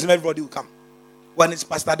evangelism, everybody will come. When it's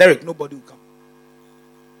Pastor Derek, nobody will come.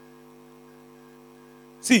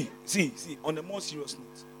 See, on a more serious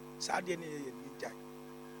note,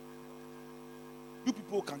 you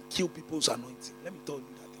people can kill people's anointing. Let me tell you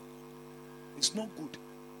that thing. It's not good.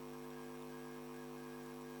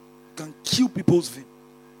 You can kill people's faith.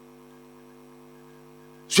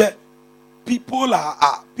 So people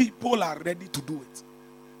are ready to do it.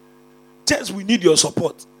 Just we need your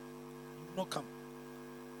support. You will not come.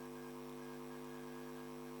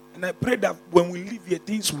 And I pray that when we leave here,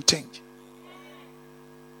 things will change.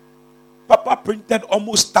 Papa printed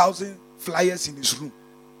almost 1,000 flyers in his room.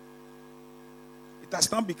 It has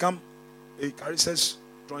now become a Carissa's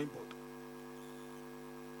drawing board.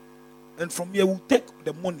 And from here, we'll take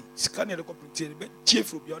the money.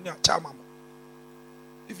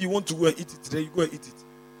 If you want to go and eat it today, you go and eat it.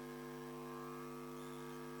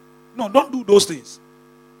 No, don't do those things.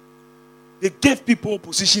 They gave people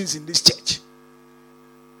positions in this church.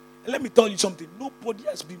 And let me tell you something. Nobody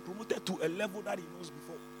has been promoted to a level that he knows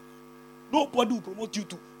before. Nobody will promote you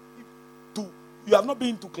to you have not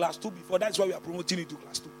been to class 2 before. That's why we are promoting you to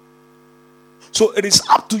class 2. So it is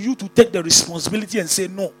up to you to take the responsibility and say,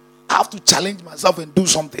 no, I have to challenge myself and do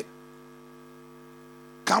something.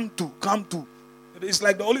 Come to. It's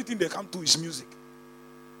like the only thing they come to is music.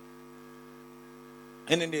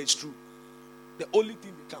 And then it's true. The only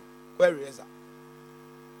thing they come. Where is that?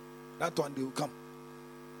 That one they will come.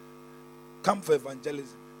 Come for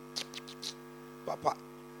evangelism. Papa.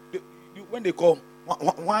 When they call,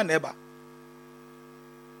 one neighbor.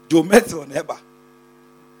 Joe met your neighbor.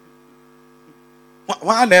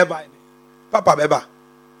 One neighbor. Papa Beba.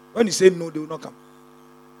 When you say no, they will not come.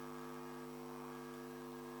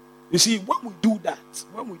 You see, when we do that,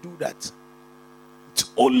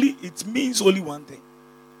 it means only one thing.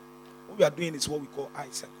 What we are doing is what we call eye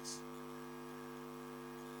service.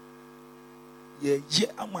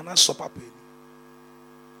 Yeah, I'm gonna stop up.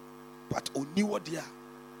 But only what they are.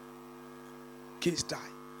 Kids die.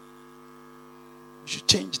 We should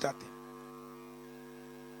change that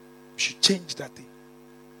thing.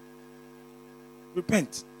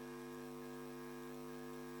 Repent.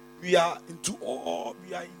 We are in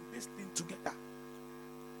this thing together.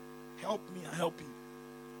 Help me, I help you.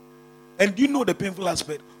 And you know the painful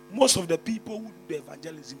aspect. Most of the people who do the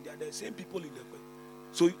evangelism, they are the same people in the way.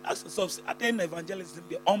 So you ask yourself, at the end of evangelism,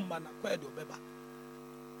 the man acquired your baby.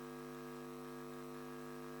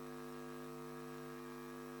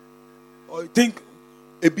 Or you think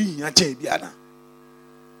we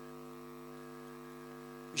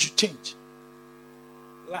should change.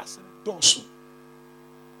 Last also.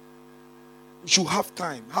 We should have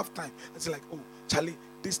time. It's like, oh, Charlie,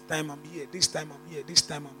 this time I'm here.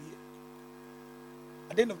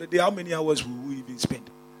 At the end of the day, how many hours will we even spend?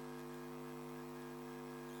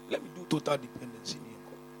 Let me do total dependency in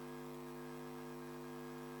God.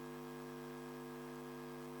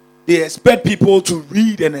 They expect people to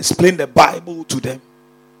read and explain the Bible to them.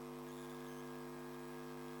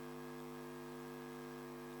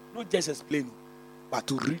 Not just explain, but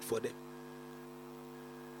to read for them.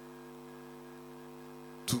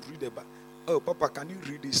 To read the Bible. Oh, Papa, can you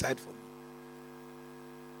read this side for me?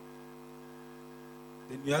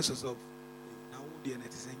 Then you ask yourself, now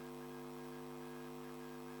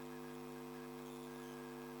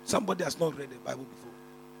Somebody has not read the Bible before.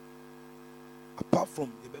 Apart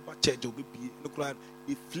from the Bible church or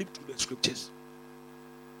they flip through the scriptures.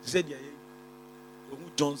 He said, yeah,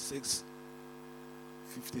 John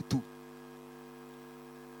 6:52.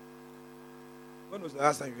 When was the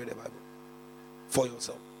last time you read the Bible for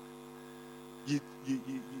yourself?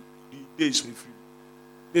 Days with free.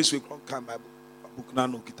 Days with come Bible. Book now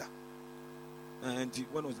no kita. And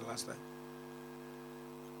when was the last time?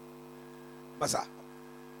 Masa,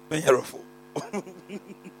 ben hurtful.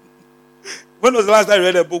 When was the last time you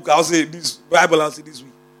read a book? I'll say this Bible. I'll say this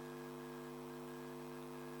week.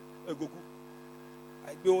 I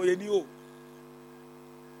go any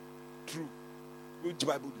true. Which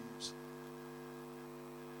Bible do you use?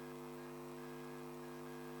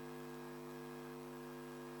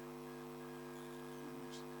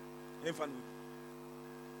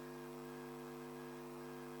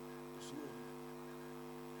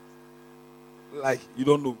 Like you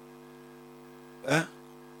don't know. Huh?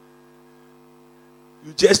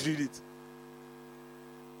 You just read it.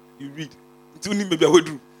 You read. It's only maybe I will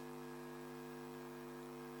do.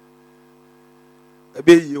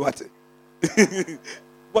 What?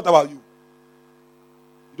 What about you?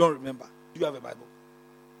 You don't remember. Do you have a Bible?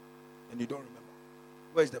 And you don't remember.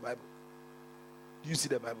 Where is the Bible? Do you see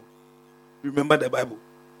the Bible? Remember the Bible.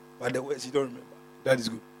 But the words you don't remember. That is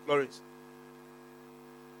good. Florence.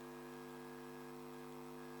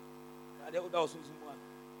 That was someone.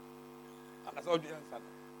 I saw the answer.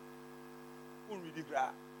 Who read it?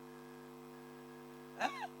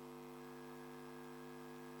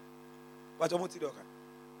 What you want to do?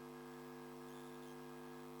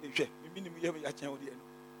 Okay. You mean you have a channel?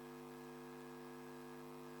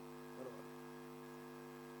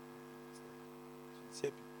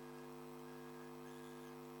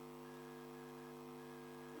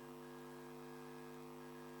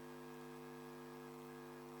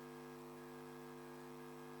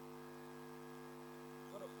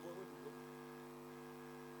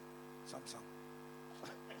 Samsung.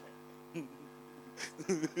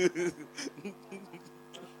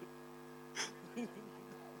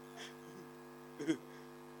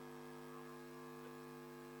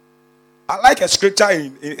 I like a scripture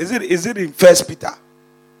is it in First Peter?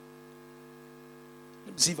 Let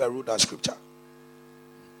me see if I wrote that scripture.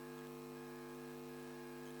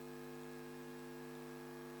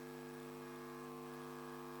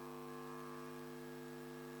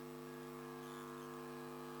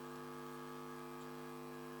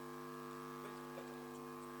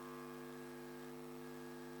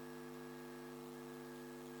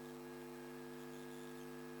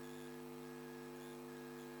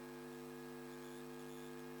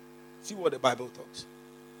 See what the Bible talks.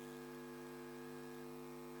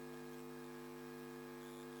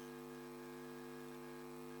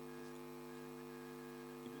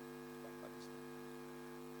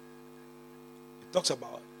 It talks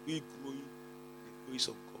about we growing the grace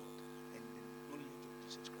of God and the knowledge of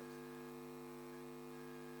Jesus Christ.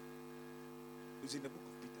 It's in the book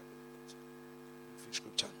of Peter.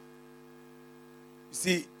 Scripture. You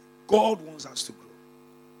see, God wants us to grow.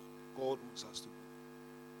 God wants us to grow.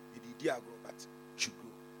 The idea grow, but should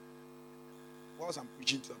grow. Whilst I'm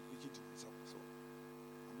preaching to myself. So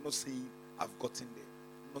I'm not saying I've gotten there.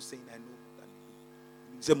 I'm not saying I know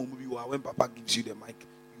more than you. When Papa gives you the mic,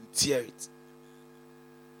 you tear it.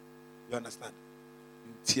 You understand?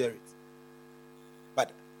 You tear it.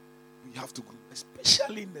 But we have to grow,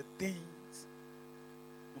 especially in the things.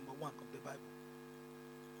 Number one, of the Bible.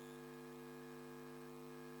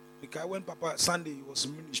 Because when Papa Sunday was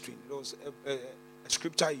ministering, there was a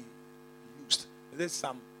scripture he used. There's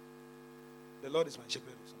some. The Lord is my shepherd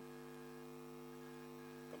or something.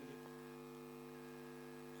 Come again.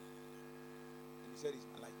 And he said, "He's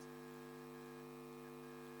my light."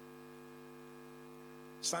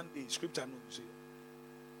 Sunday scripture, no, you say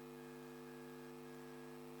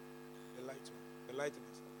the light of my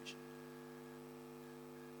salvation.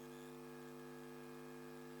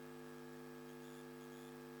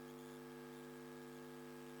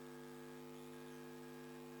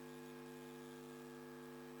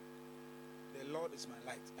 The Lord is my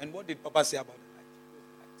light. And what did Papa say about the light?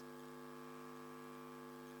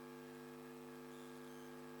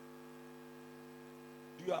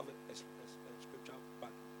 Do you have a scripture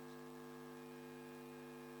back?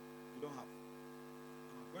 You don't have.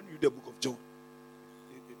 When you read the book of John,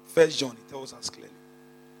 First John, it tells us clearly.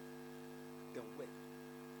 The word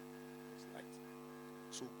is light.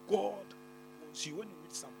 So God wants you, when you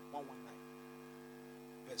read Psalm 119,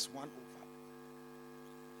 verse 105,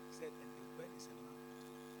 he said, and the word is a lamp.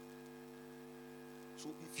 So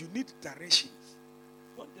if you need directions,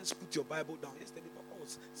 don't just put your Bible down. Yesterday, Papa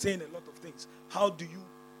was saying a lot of things. How do you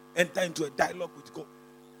enter into a dialogue with God?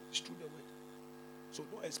 It's through the word. So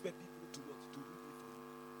don't expect people to read it for you.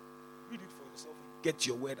 Read it for yourself and get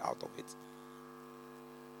your word out of it.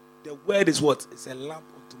 The word is what? It's a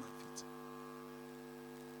lamp unto my feet.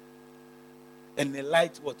 And a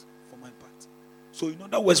light what? For my path. So in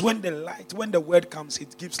other words, when the word comes,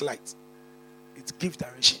 it gives light. It gives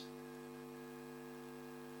direction.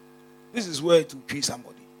 This is where it will treat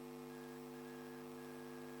somebody.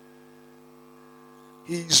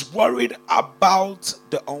 He is worried about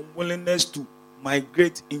the unwillingness to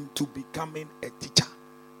migrate into becoming a teacher.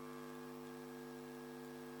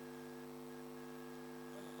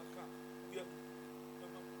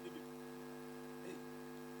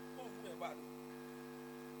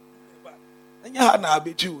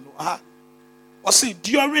 Or see,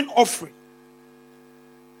 during offering,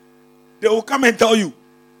 they will come and tell you,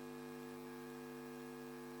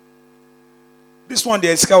 this one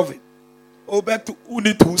there is Kelvin. Oh, back to who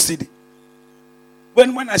need to see it.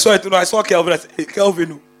 When I saw it, I saw Kelvin. I said, hey,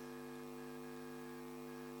 Kelvin.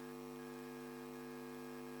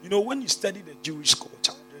 You know, when you study the Jewish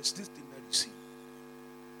culture, there's this thing that you see.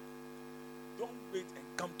 Don't wait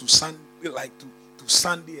and come to Sunday, like to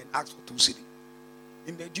Sunday and ask for 2 cedi.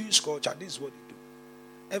 In the Jewish culture, this is what they do.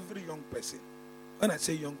 Every young person, when I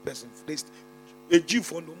say young person, a Jew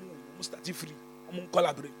for no more, free,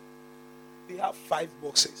 collaborate. They have 5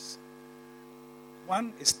 boxes.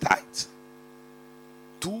 1 is tithe.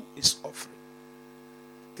 2 is offering.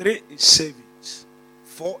 3 is savings.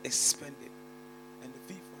 4 is spending. And the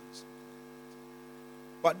 5th one is.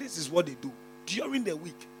 But this is what they do. During the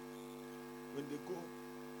week, when they go,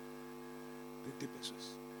 20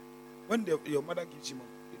 pesos. When your mother gives you money,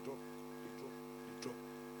 they drop.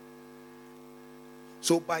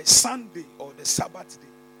 So by Sunday or the Sabbath day,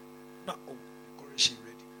 now the correction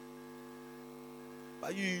ready.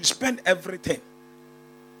 But you spend everything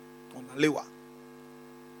on a lewa.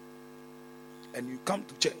 And you come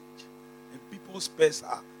to church and people's spirits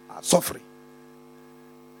are suffering.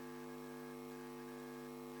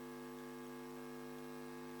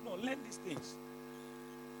 No, learn these things.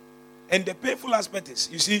 And the painful aspect is,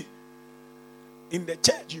 you see, in the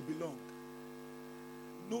church you belong,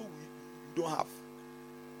 no, you don't have.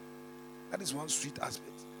 That is one sweet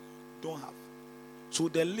aspect. You don't have. So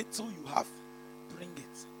the little you have, bring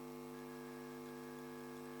it.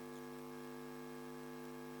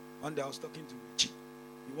 One day I was talking to Richie.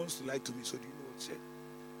 He wants to lie to me, so do you know what he said?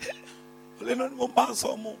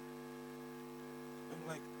 I'm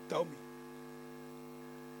like, tell me.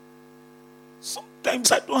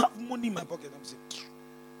 Sometimes I don't have money in my pocket. I'm saying,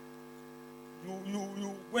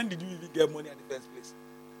 you. When did you even get money at the first place?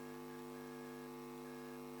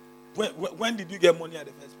 When did you get money at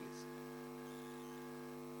the first place?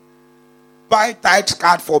 Buy tithe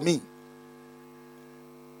card for me.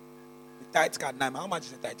 The tithe card now. How much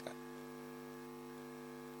is the tithe card?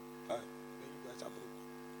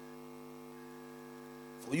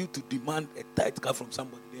 For you to demand a tithe card from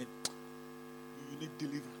somebody, then you need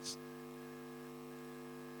deliverance.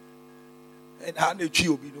 And how the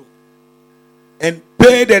you know, and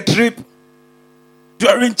pay the trip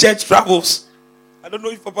during church travels. I don't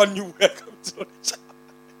know if Papa knew where I come to.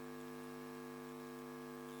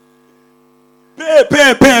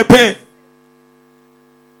 Pay.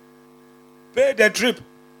 Pay the trip.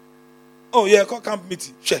 Oh yeah, call camp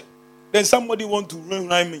meeting. Sure. Then somebody want to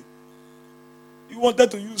remind me. You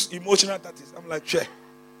wanted to use emotional tactics. I'm like, sure.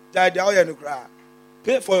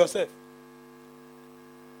 Pay for yourself.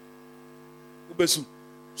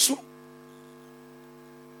 So,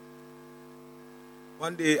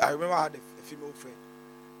 one day I remember I had a female friend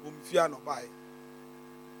whom fear not buy.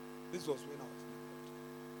 This was when I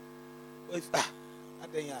was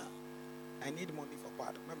I need money for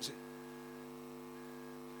part.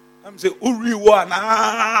 I'm saying, Uri one.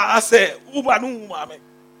 I say, Ubanu mame.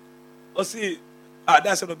 I say,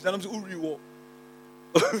 that's an option. I'm saying, Uri one.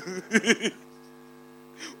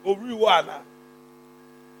 Uri one.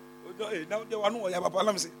 Now they want to know Papa.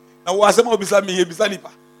 I'm saying, now what's the more beside me? Beside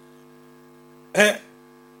Nipa.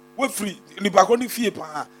 We're free. Nipa only fee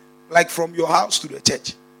like from your house to the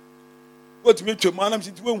church. What to make your man? I'm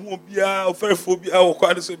saying, when won't be a phobia or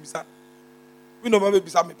quite so beside. We know maybe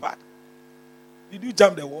beside me part. Did you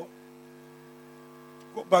jump the wall?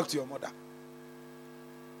 Go back to your mother.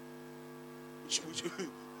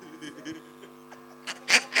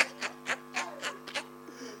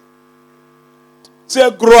 Say,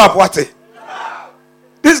 grow up, what?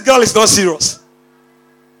 This girl is not serious.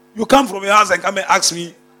 You come from your house and come and ask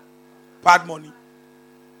me part money.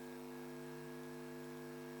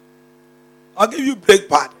 I'll give you brake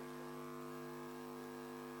pad.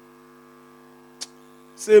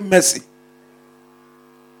 Say mercy.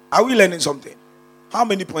 Are we learning something? How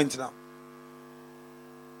many points now?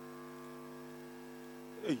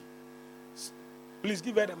 Hey. Please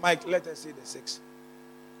give her the mic. Let her say the 6.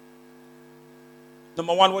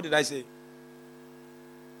 Number 1, what did I say?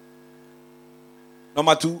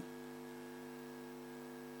 Number 2.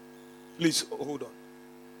 Please hold on.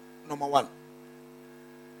 Number 1.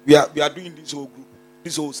 We are doing this whole group,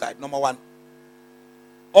 this whole side. Number 1.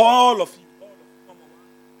 All of you.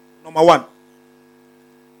 Number 1.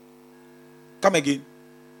 Come again.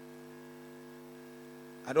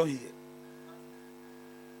 I don't hear.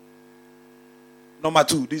 Number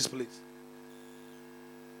 2, this place.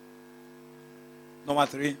 Number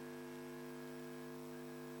 3.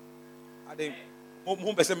 I think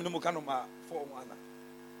number 4.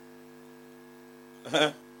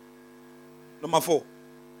 Number 4.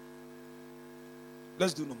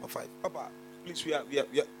 Let's do number 5. Papa, please, we are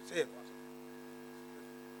say it.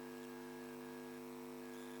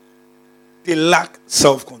 They lack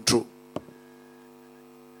self-control.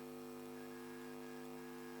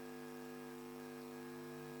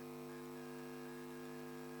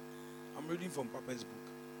 I'm reading from Papa's book.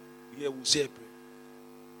 Here we'll say a prayer.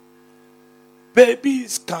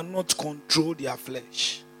 Babies cannot control their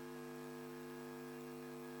flesh.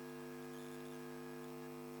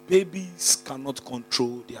 Babies cannot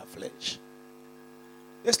control their flesh.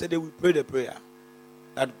 Yesterday we prayed a prayer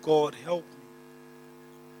that God help me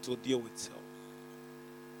to deal with self.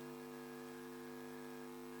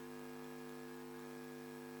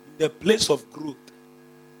 In the place of growth,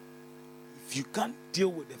 if you can't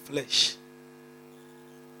deal with the flesh,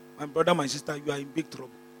 my brother, my sister, you are in big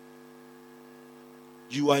trouble.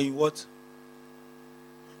 You are in what?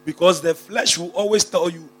 Because the flesh will always tell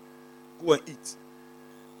you, go and eat.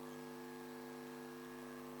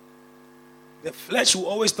 The flesh will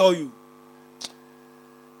always tell you,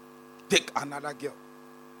 take another girl,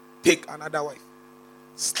 take another wife,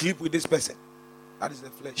 sleep with this person. That is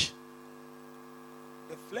the flesh.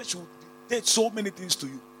 The flesh will dictate so many things to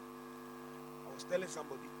you. I was telling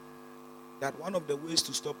somebody that one of the ways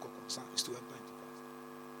to stop concern is to enter into fast.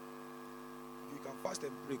 If you can fast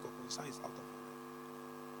and pray, concern is out of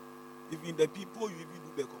your life. Even the people you even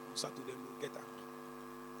do the concern to them will get angry.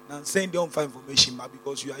 Now send them for information, but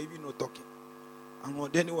because you are even not talking. And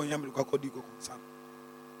when anyone you have concern.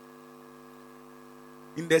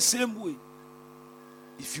 In the same way,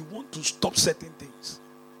 if you want to stop certain things,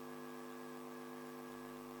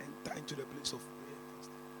 enter into the place of prayer and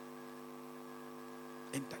fasting.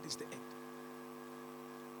 And that is the end.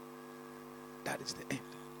 That is the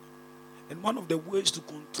end. And one of the ways to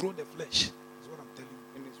control the flesh is what I'm telling you,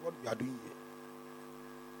 and it's what we are doing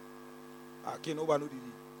here. Okay, nobody did it.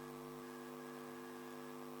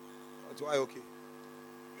 That's why okay.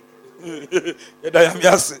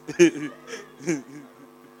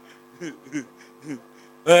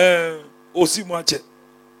 Osimache.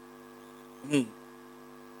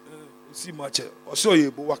 Osimache. Osoye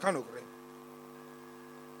bo wakano kre.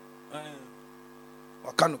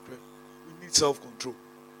 Wakano kre. We need self-control.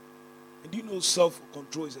 And do you know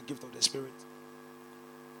self-control is a gift of the Spirit?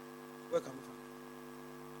 Where can we find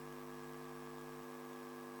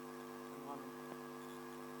it?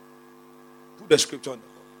 Put the scripture on the board.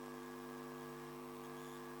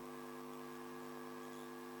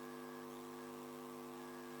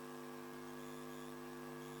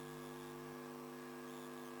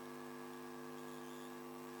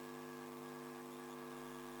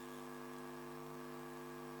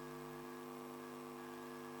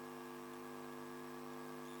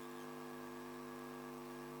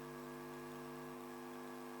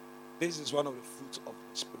 This is one of the fruits of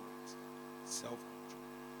the Spirit. Self-control.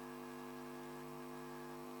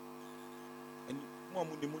 And more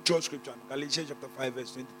the mutual scripture, Galatians chapter 5,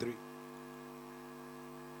 verse 23.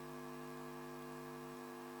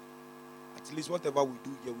 At least whatever we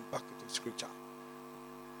do here, we back it to scripture.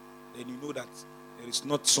 Then you know that there is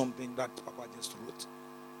not something that Papa just wrote.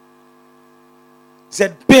 He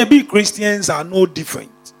said, baby Christians are no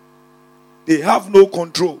different. They have no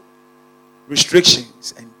control,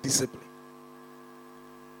 restrictions, and discipline.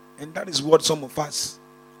 And that is what some of us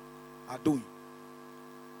are doing.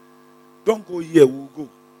 Don't go here, we'll go.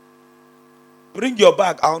 Bring your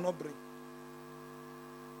bag, I will not bring.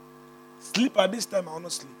 Sleep at this time, I will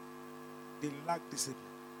not sleep. They lack discipline.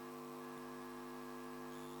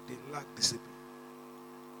 They lack discipline.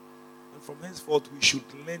 And from henceforth, we should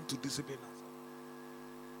learn to discipline ourselves.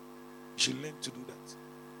 We should learn to do that.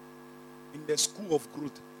 In the school of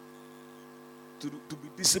growth, to be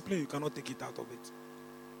disciplined, you cannot take it out of it.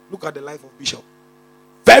 Look at the life of Bishop.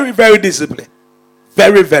 Very, very disciplined.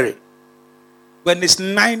 Very, very. When it's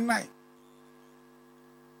 9-9.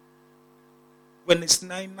 When it's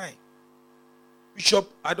 9-9.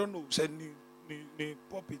 Bishop, I don't know, said ni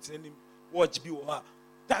puppet and watch be or her.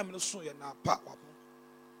 Time no so you na pa.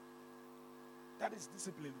 That is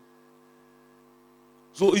discipline.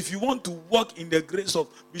 So if you want to walk in the grace of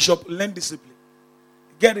Bishop, learn discipline.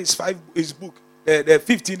 Get his book, the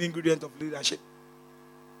 15 ingredients of leadership.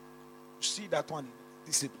 You see that one,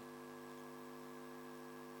 discipline.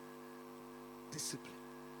 Discipline.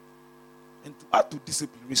 And to add to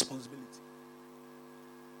discipline, responsibility.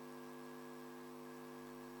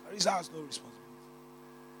 Carissa has no responsibility.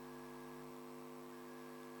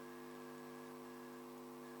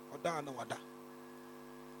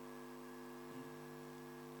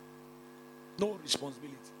 No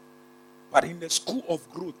responsibility. But in the school of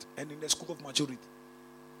growth and in the school of maturity,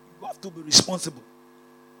 you have to be responsible.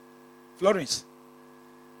 Florence,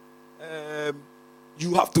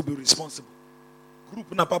 you have to be responsible.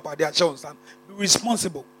 Group na papa they are showing be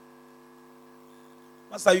responsible.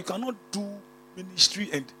 Master, you cannot do ministry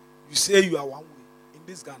and you say you are one way in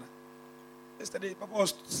this Ghana. Yesterday, Papa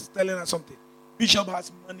was telling us something. Bishop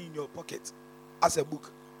has money in your pocket as a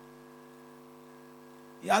book.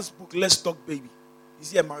 He has book, Let's Talk Baby.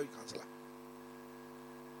 Is he a marriage counselor?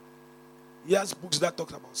 He has books that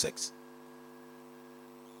talk about sex.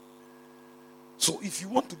 So if you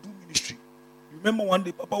want to do ministry, remember one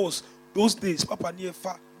day Papa was, those days, Papa near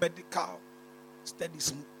far medical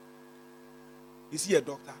studies. Is he a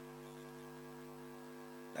doctor?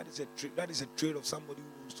 That is a trait of somebody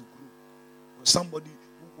who wants to grow. Or somebody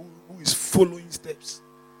who is following steps.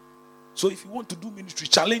 So if you want to do ministry,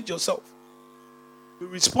 challenge yourself. Be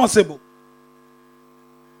responsible.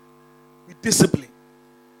 Be disciplined.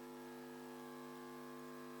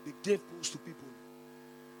 They gave posts to people.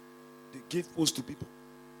 They gave posts to people.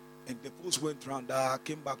 And the post went round,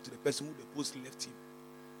 came back to the person who the post left him.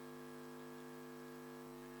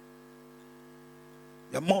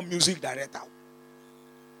 Your mom music director.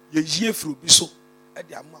 Your year through Biso at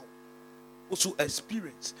the amount. Also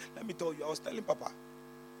experience. Let me tell you, I was telling Papa,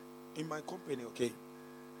 in my company, okay,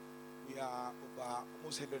 we are over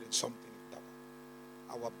almost 100 and something in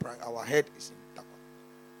Takwa. Our head is in Takwa.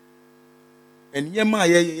 And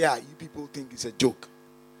you people think it's a joke.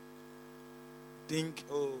 Think,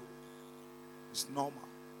 oh, it's normal.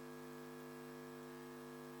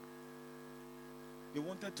 They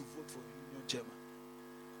wanted to vote for a union chairman.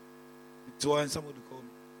 So when somebody called me,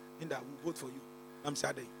 in that we vote for you. I'm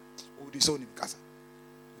sad. Oh, they saw him casa.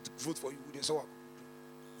 Vote for you. They saw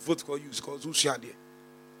vote for you because who's there?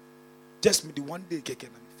 Just me the one day keke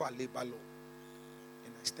and I far labor law.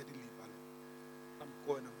 And I study labor law. I'm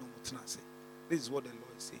going, I'm not going to say. This is what the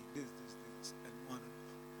law is saying. This. And one.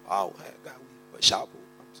 Wow, hey, guy, we were sharp.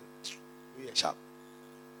 I'm saying, we are sharp.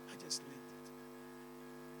 I just learned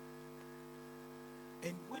it.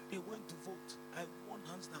 And when they went to vote, I won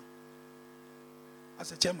hands down.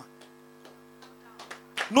 As a chairman.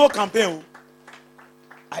 No campaign.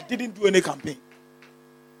 I didn't do any campaign.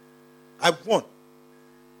 I won.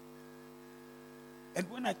 And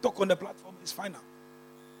when I talk on the platform, it's final.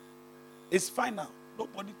 It's final.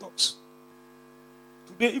 Nobody talks.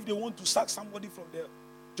 Today, if they want to sack somebody from their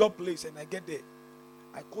job place and I get there,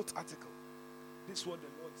 I quote article. This is what the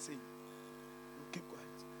Lord is saying. You keep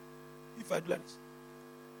quiet. If I do that,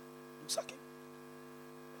 you sack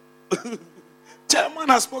him. Chairman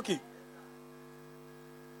has spoken.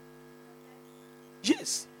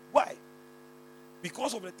 Yes. Why?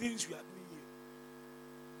 Because of the things we are doing here.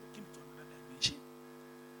 Looking to another dimension.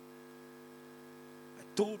 I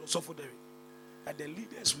told Osofo Derek that the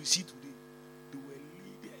leaders we see today, they were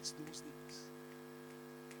leaders those days.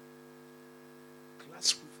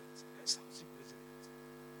 Class prefect, SLC president,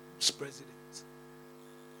 who's president.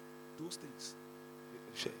 Those things.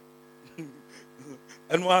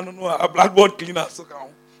 And one a blackboard cleaner. So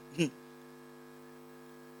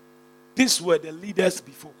these were the leaders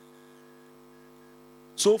before.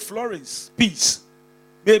 So Florence, Peace,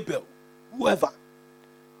 Mabel, whoever.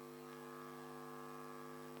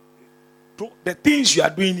 The things you are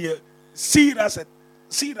doing here, see it as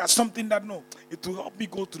something that it will help me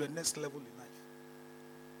go to the next level in life.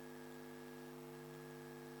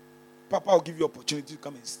 Papa will give you opportunity to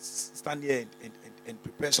come and stand here and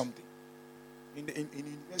prepare something. In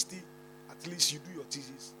university, at least you do your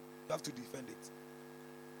thesis. You have to defend it.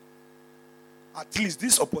 At least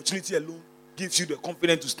this opportunity alone gives you the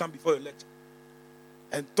confidence to stand before your lecturer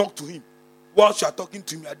and talk to him. Whilst you are talking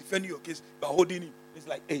to him, you are defending your case by holding him. It's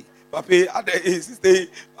like, hey, Papa, sister,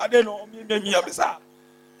 I don't know.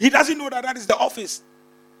 He doesn't know that is the office.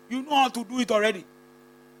 You know how to do it already.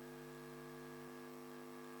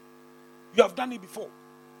 You have done it before.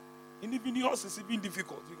 And even yours is even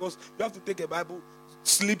difficult because you have to take a Bible,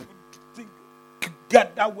 sleep, think,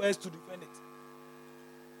 get that words to defend it.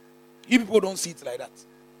 You people don't see it like that.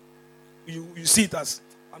 You see it as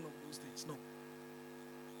one of those things. No.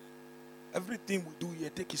 Everything we do here,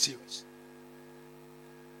 take it serious.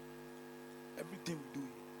 Everything we do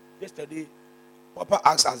here. Yesterday, Papa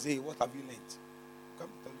asked Isaiah, what have you learned? Come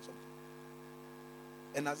tell you something.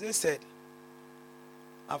 And Isaiah said,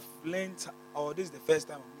 I've learned, this is the first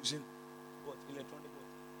time I'm using electronic what?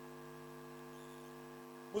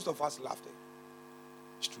 Most of us laughed.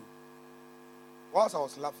 It's true. Whilst I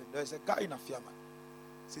was laughing, there's a guy in Afiaman.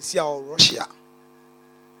 Says, Russia.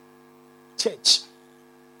 Church.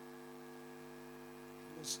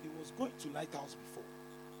 He was going to Lighthouse before.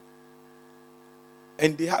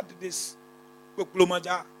 And they had this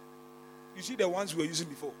Plomaja. You see the ones we were using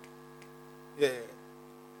before? Yeah.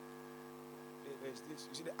 There's this.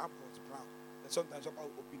 You see the amp was brown. And sometimes someone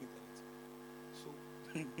will open it. So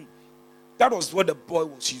that was what the boy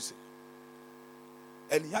was using.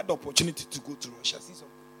 And he had the opportunity to go to Russia. See something?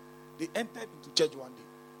 They entered into church one day.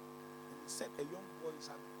 And they said a young boy is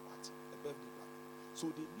having a party, a birthday party. So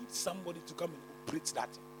they need somebody to come and operate that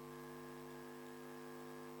thing.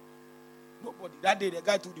 Nobody. That day the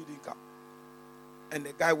guy too didn't come. And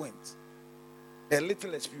the guy went. A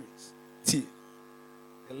little experience. See,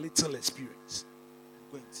 a little experience.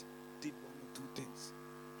 He went, did one or two things.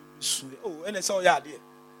 Oh, and I saw yeah there.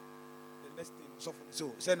 The next thing was off.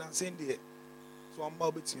 So said I'm saying there. So I'm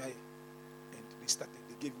about to and they started,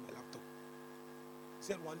 they gave him a laptop. He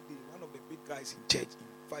said one day, one of the big guys in church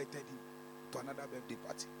invited him to another birthday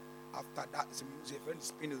party. After that, a friend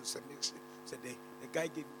said the guy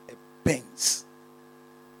gave him a Benz.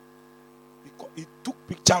 Because he took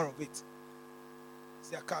picture of it.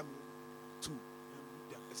 Say I come too.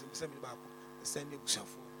 Send me back. Send me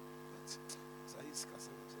for.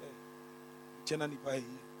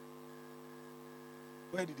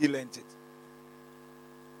 Where did he learn it?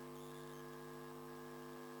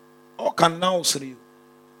 All can now see you.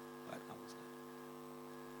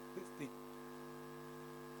 This thing.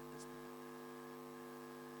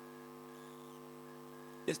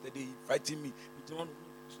 Yesterday he fighting me. You know,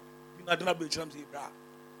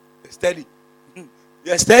 you're steady.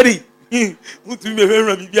 You're steady.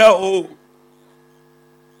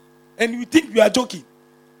 And you think we are joking.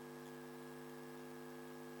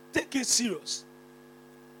 Take it serious.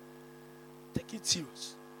 Take it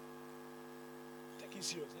serious. Take it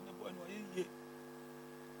serious. And the boy he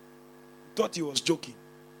thought he was joking.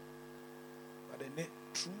 But the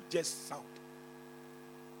true just sound.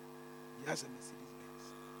 He has a Mercedes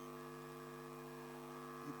Benz.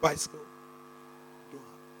 The bicycle, you don't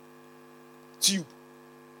have. Tube,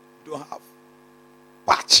 you don't have.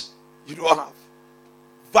 Patch, you don't have.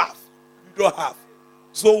 Valve, you don't have.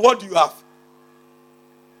 So what do you have?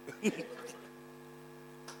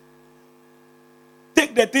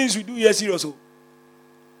 Take the things we do here seriously.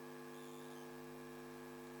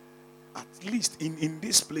 At least in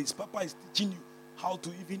this place, Papa is teaching you how to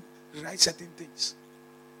even write certain things.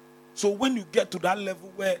 So when you get to that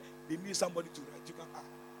level where they need somebody to write, you can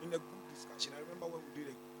in a group discussion. I remember when we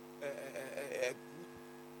did a group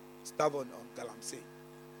stuff on Galamsey.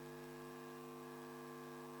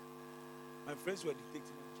 My friends were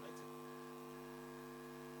dictating and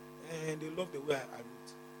writing. And they loved the way I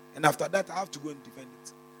wrote. And after that, I have to go and defend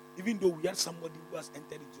it. Even though we had somebody who has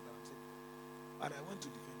entered into Galamsey. But I went to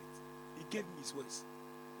defend it. He gave me his words.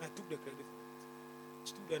 And I took the credit for it. I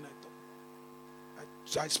stood there and I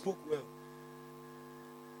talked. I spoke well.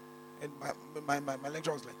 And my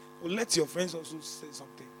lecturer was like, well, let your friends also say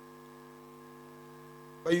something.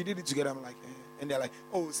 But you did it together. I'm like, and they're like,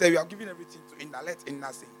 oh, say we are giving everything to Inna. Let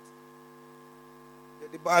Inna say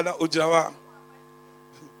it. The Bada Ojawa.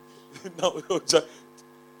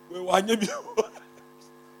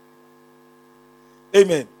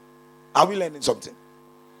 Amen. Are we learning something?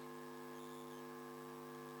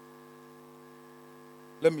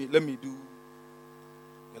 Let me do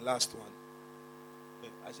the last one.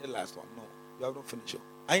 I said last one. No, you have not finished.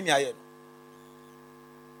 I ain't here.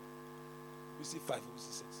 We see 5, we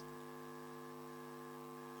see 6.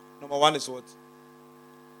 Number 1 is what?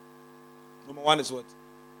 Number 1 is what?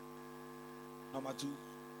 Number 2.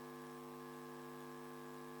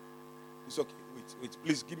 It's okay. Wait.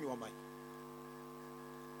 Please give me one mic.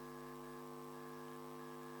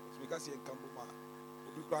 It's because you're Kambuma.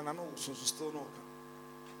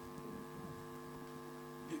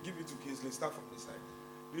 Give it to Kingsley. Start from this side.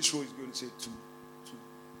 This show is going to say 2.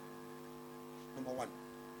 Number 1.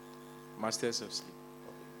 Masters of Sleep.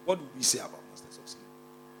 Okay. What would we say about masters of sleep?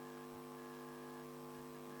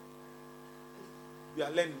 We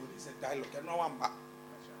are learning. This is a dialogue. No one back.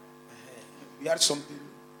 We had something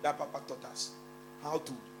that Papa taught us, how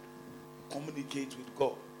to communicate with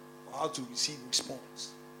God, or how to receive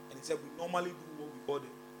response. And he said we normally do what we call the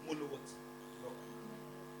monologue.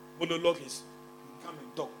 Monologue is you come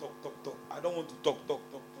and talk. I don't want to talk.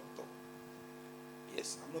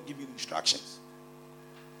 Yes, I'm not giving instructions.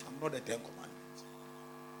 I'm not the 10 commandments.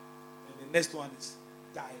 And the next one is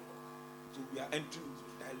dialogue. So we are entering into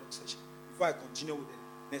the dialogue session. Before I continue with the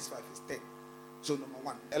next 5 is 10. So number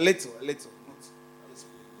 1, a little, not.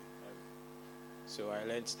 So I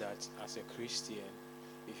learned that as a Christian,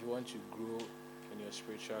 if you want to grow in your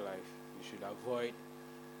spiritual life, you should avoid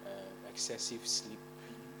excessive sleep.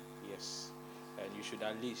 Yes. And you should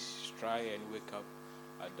at least try and wake up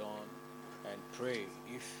at dawn and pray.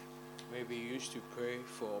 If maybe you used to pray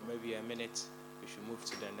for maybe a minute, you should move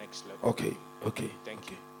to the next level. Okay.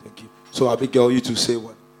 Thank you. So Abigail, you to say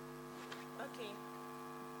what? Okay.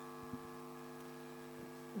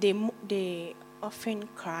 They often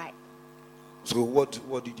cry. So what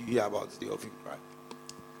did you hear about the often cry?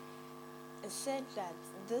 It said that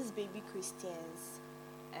these baby Christians,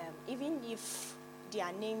 even if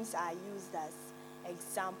their names are used as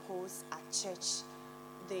examples at church,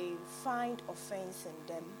 they find offense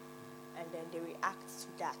in them and then they react to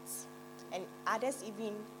that. And others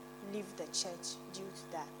even leave the church due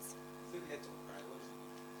to that.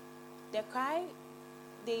 They cry,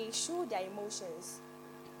 they show their emotions,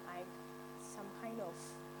 like some kind of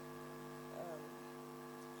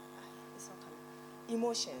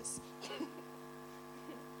emotions. Is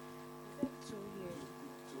that true here?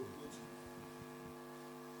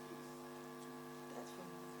 That's from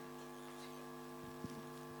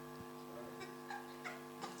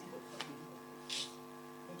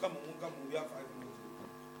Come on, we have 5 minutes.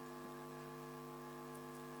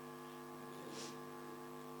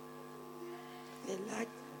 They lack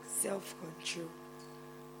self-control.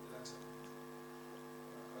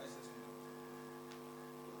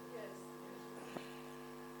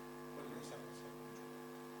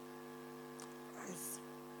 As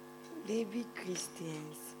baby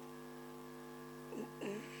Christians,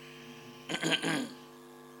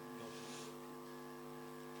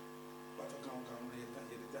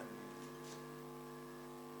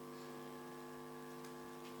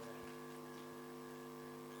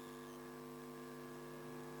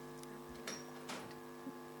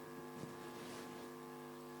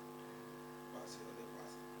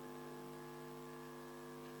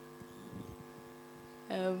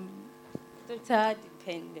 Total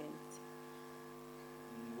dependent.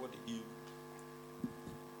 What did you?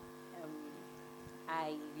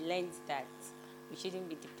 I learned that we shouldn't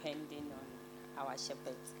be depending on our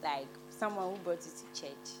shepherds. Like someone who brought you to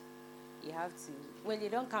church, you have to. When you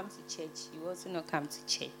don't come to church, you also not come to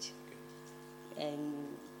church,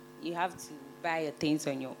 and you have to buy your things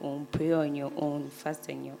on your own, pray on your own, fast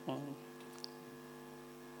on your own.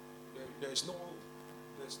 There's no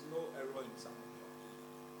error in some of your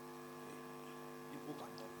people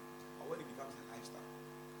can talk, but when it becomes a lifestyle,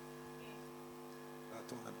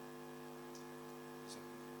 that one.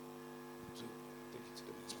 So take it to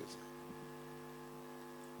the next person.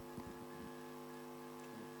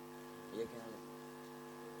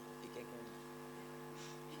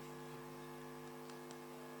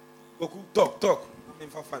 Boku, talk. I'm in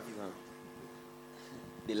for 5 years.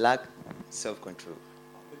 They lack self-control.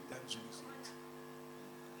 How many times will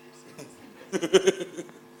you say it?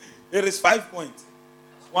 It is 5 points.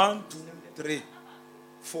 1, 2, 3,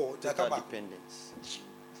 4. Total Jakaba. dependence.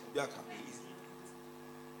 Yaka.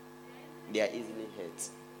 They are easily hurt.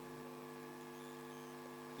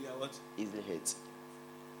 Yeah, what? Easily hurt.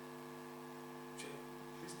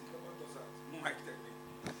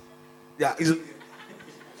 Yeah, easily.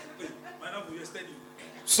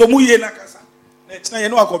 So mu ye na kasa. Na china ye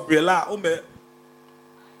no akobrela o me.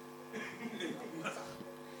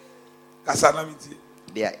 Kasa na miti.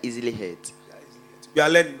 They are easily hurt. We are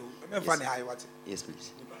learning. Yes. Funny how what? Yes,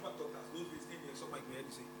 please. The Papa taught us. Those days came here, so Mike Mehed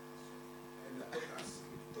say. And he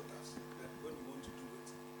taught us that when you want to do it,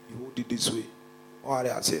 you hold it this way. What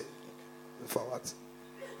I say? For what?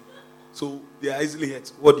 So they are easily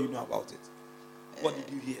hurt. What do you know about it? What did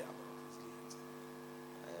you hear about it?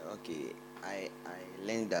 Okay, I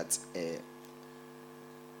learned that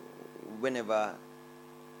whenever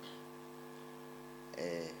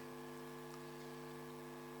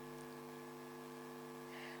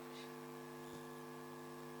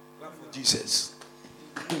Clap for Jesus.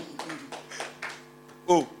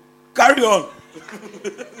 Oh, carry on.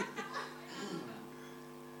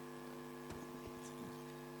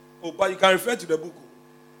 Oh, but you can refer to the book.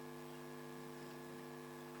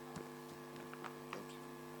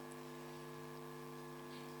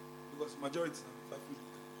 Because majority are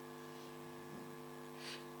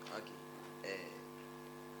Okay.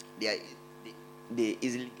 They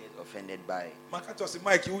easily get offended by.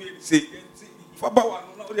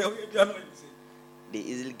 They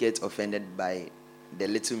easily get offended by the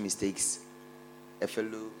little mistakes a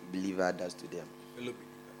fellow believer does to them. Can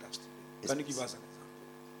you give us an example?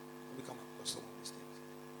 We come across some of these things.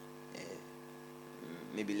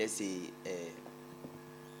 Maybe let's say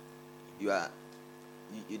you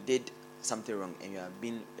did something wrong and you have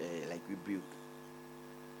been like rebuked.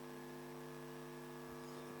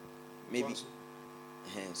 Maybe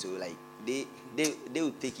so like they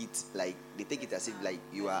will take it like they take it as if like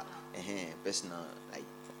you are personal like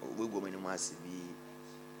we women must be.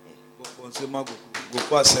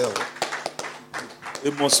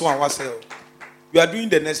 You are doing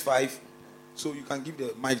the next 5, so you can give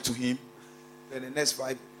the mic to him. Then the next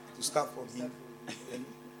 5 to start from him.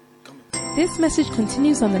 This message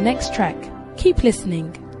continues on the next track. Keep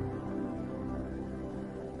listening.